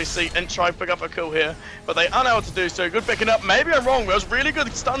to probably see Int try and pick up a kill here, but they aren't able to do so. Good picking up, maybe I'm wrong, but it was really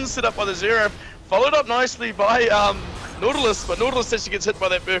good stun set up by the Zera, followed up nicely by Nautilus, but Nautilus actually gets hit by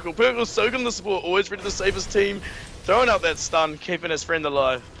that Burkle. Burkle's so good in the support, always ready to save his team, throwing out that stun, keeping his friend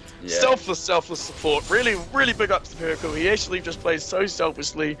alive. Yeah. Selfless support. Really big up to Burkle. He actually just plays so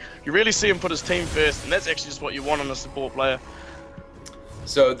selfishly. You really see him put his team first, and that's actually just what you want on a support player.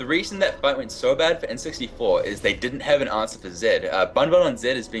 So the reason that fight went so bad for N64 is they didn't have an answer for Zed. Bunbun on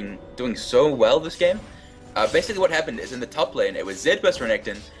Zed has been doing so well this game. Basically what happened is in the top lane, it was Zed versus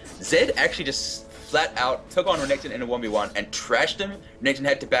Renekton. Zed actually just flat out took on Renekton in a 1v1 and trashed him. Renekton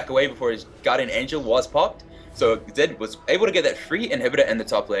had to back away before his Guardian Angel was popped. So Zed was able to get that free inhibitor in the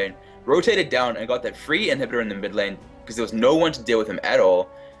top lane, rotated down and got that free inhibitor in the mid lane because there was no one to deal with him at all.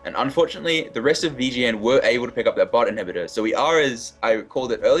 And unfortunately, the rest of VGN were able to pick up that bot inhibitor. So we are, as I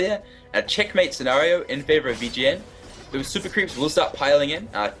called it earlier, a checkmate scenario in favor of VGN. Those super creeps will start piling in,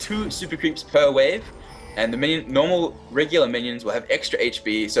 2 super creeps per wave, and the normal regular minions will have extra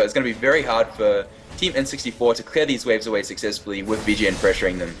HP, so it's going to be very hard for Team N64 to clear these waves away successfully with VGN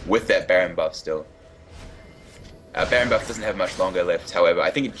pressuring them with that Baron buff still. Baron buff doesn't have much longer left, however.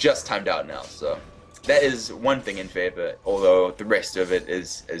 I think it just timed out now, so that is one thing in favor, although the rest of it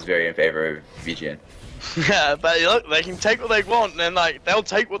is very in favor of VGN. Yeah, but look, they can take what they want, and like they'll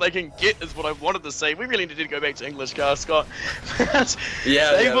take what they can get, is what I wanted to say. We really need to go back to English, Scott.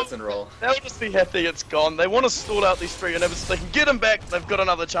 yeah, let's enroll. They'll just be happy it's gone. They want to sort out these 3 inhibitors. If they can get them back, they've got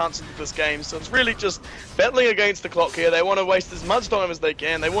another chance in this game. So it's really just battling against the clock here. They want to waste as much time as they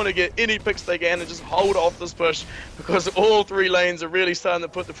can. They want to get any picks they can and just hold off this push, because all 3 lanes are really starting to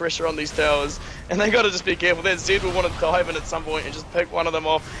put the pressure on these towers. And they got to just be careful. That Zed will want to dive in at some point and just pick one of them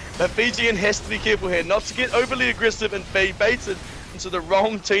off. But VGN has to be careful here, not to get overly aggressive and be baited into the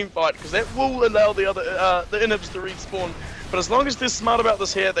wrong team fight, because that will allow the other the inhibs to respawn. But as long as they're smart about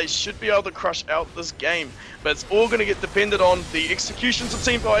this here, they should be able to crush out this game. But it's all going to get dependent on the executions of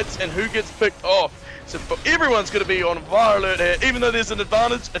team fights and who gets picked off. So everyone's going to be on fire alert here. Even though there's an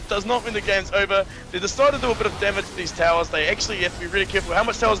advantage, it does not mean the game's over. They decided to do a bit of damage to these towers. They actually have to be really careful how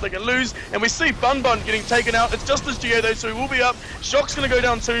much towers they can lose. And we see Bunbun getting taken out. It's just his GA though, so he will be up. Shock's going to go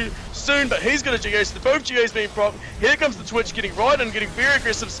down too soon, but he's going to GA. So both GAs being propped. Here comes the Twitch getting right and getting very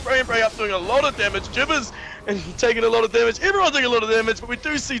aggressive. Spray and pray up, doing a lot of damage. Jibbers and taking a lot of damage. Everyone's taking a lot of damage, but we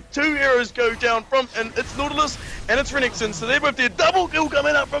do see 2 arrows go down from, and it's Nautilus and it's Renekton. So they're both there. Double kill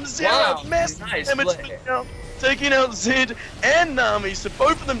coming up from Zera. Wow, Massive nice damage taking out Zed and Nami. So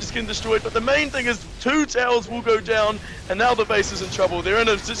both of them just getting destroyed. But the main thing is 2 towers will go down, and now the base is in trouble. They're in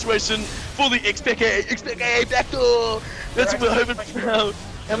a situation for the XPK backdoor. That's what we're hoping for.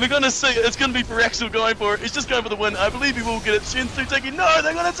 And we're going to see it's going to be Paraxel going for it. He's just going for the win. I believe he will get it. Shinsu taking. No,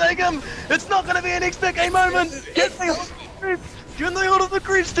 they're going to take him. It's not going to be an XPK moment. Get the hold of the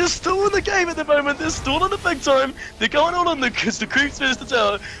creeps. They're still in the game at the moment. They're still in the big time. They're going on the creeps versus the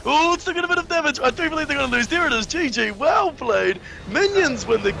tower. Oh, it's taking a bit of damage. I do believe they're going to lose. There it is. GG. Well played. Minions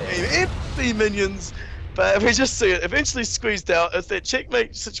win the game. Empty minions. But we just see it eventually squeezed out. It's that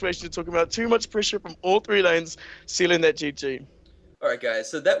checkmate situation you're talking about. Too much pressure from all 3 lanes, sealing that GG. Alright guys,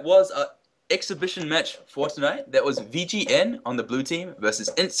 so that was our exhibition match for tonight. That was VGN on the blue team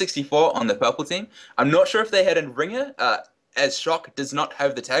versus Int64 on the purple team. I'm not sure if they had a ringer, as Shock does not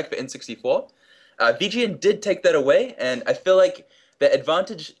have the tag for Int64. VGN did take that away, and I feel like the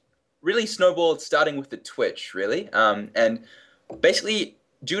advantage really snowballed starting with the Twitch, really. And basically,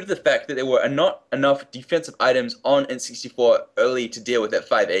 due to the fact that there were not enough defensive items on N64 early to deal with that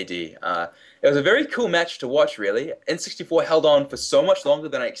 5 AD. It was a very cool match to watch, really. N64 held on for so much longer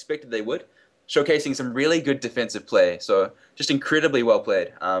than I expected they would. showcasing some really good defensive play. So just incredibly well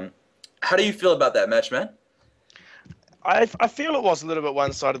played. How do you feel about that match, man? I feel it was a little bit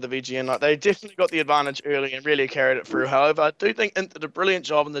one-sided, the VGN. Like, they definitely got the advantage early and really carried it through. However, I do think Int did a brilliant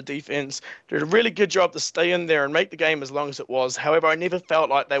job in the defense, did a really good job to stay in there and make the game as long as it was. However, I never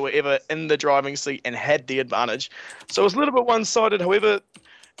felt like they were ever in the driving seat and had the advantage. So it was a little bit one-sided. However,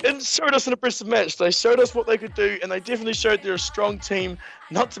 it showed us an impressive match. They showed us what they could do, and they definitely showed they're a strong team,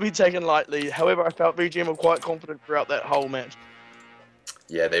 not to be taken lightly. However, I felt VGN were quite confident throughout that whole match.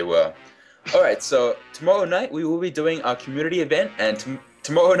 Yeah, they were. Alright, so tomorrow night we will be doing our community event, and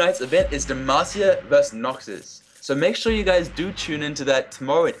tomorrow night's event is Demacia vs Noxus. So make sure you guys do tune into that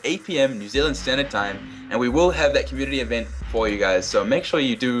tomorrow at 8 PM New Zealand Standard Time, and we will have that community event for you guys, so make sure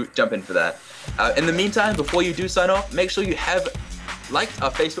you do jump in for that. In the meantime, before you do sign off, make sure you have liked our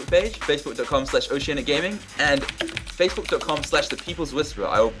Facebook page, facebook.com/OceanicGaming, and facebook.com/The People's Whisperer.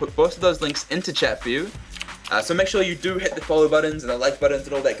 I will put both of those links into chat for you. So make sure you do hit the follow buttons and the like buttons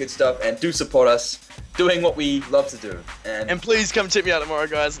and all that good stuff, and do support us doing what we love to do. And please come check me out tomorrow,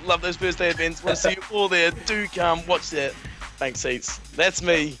 guys. Love those birthday events. Want to see you all there. Do come watch that. Thanks, heaps. That's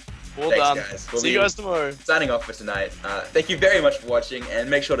me. All done. Guys. See you guys tomorrow. Signing off for tonight. Thank you very much for watching, and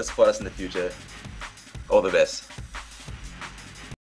make sure to support us in the future. All the best.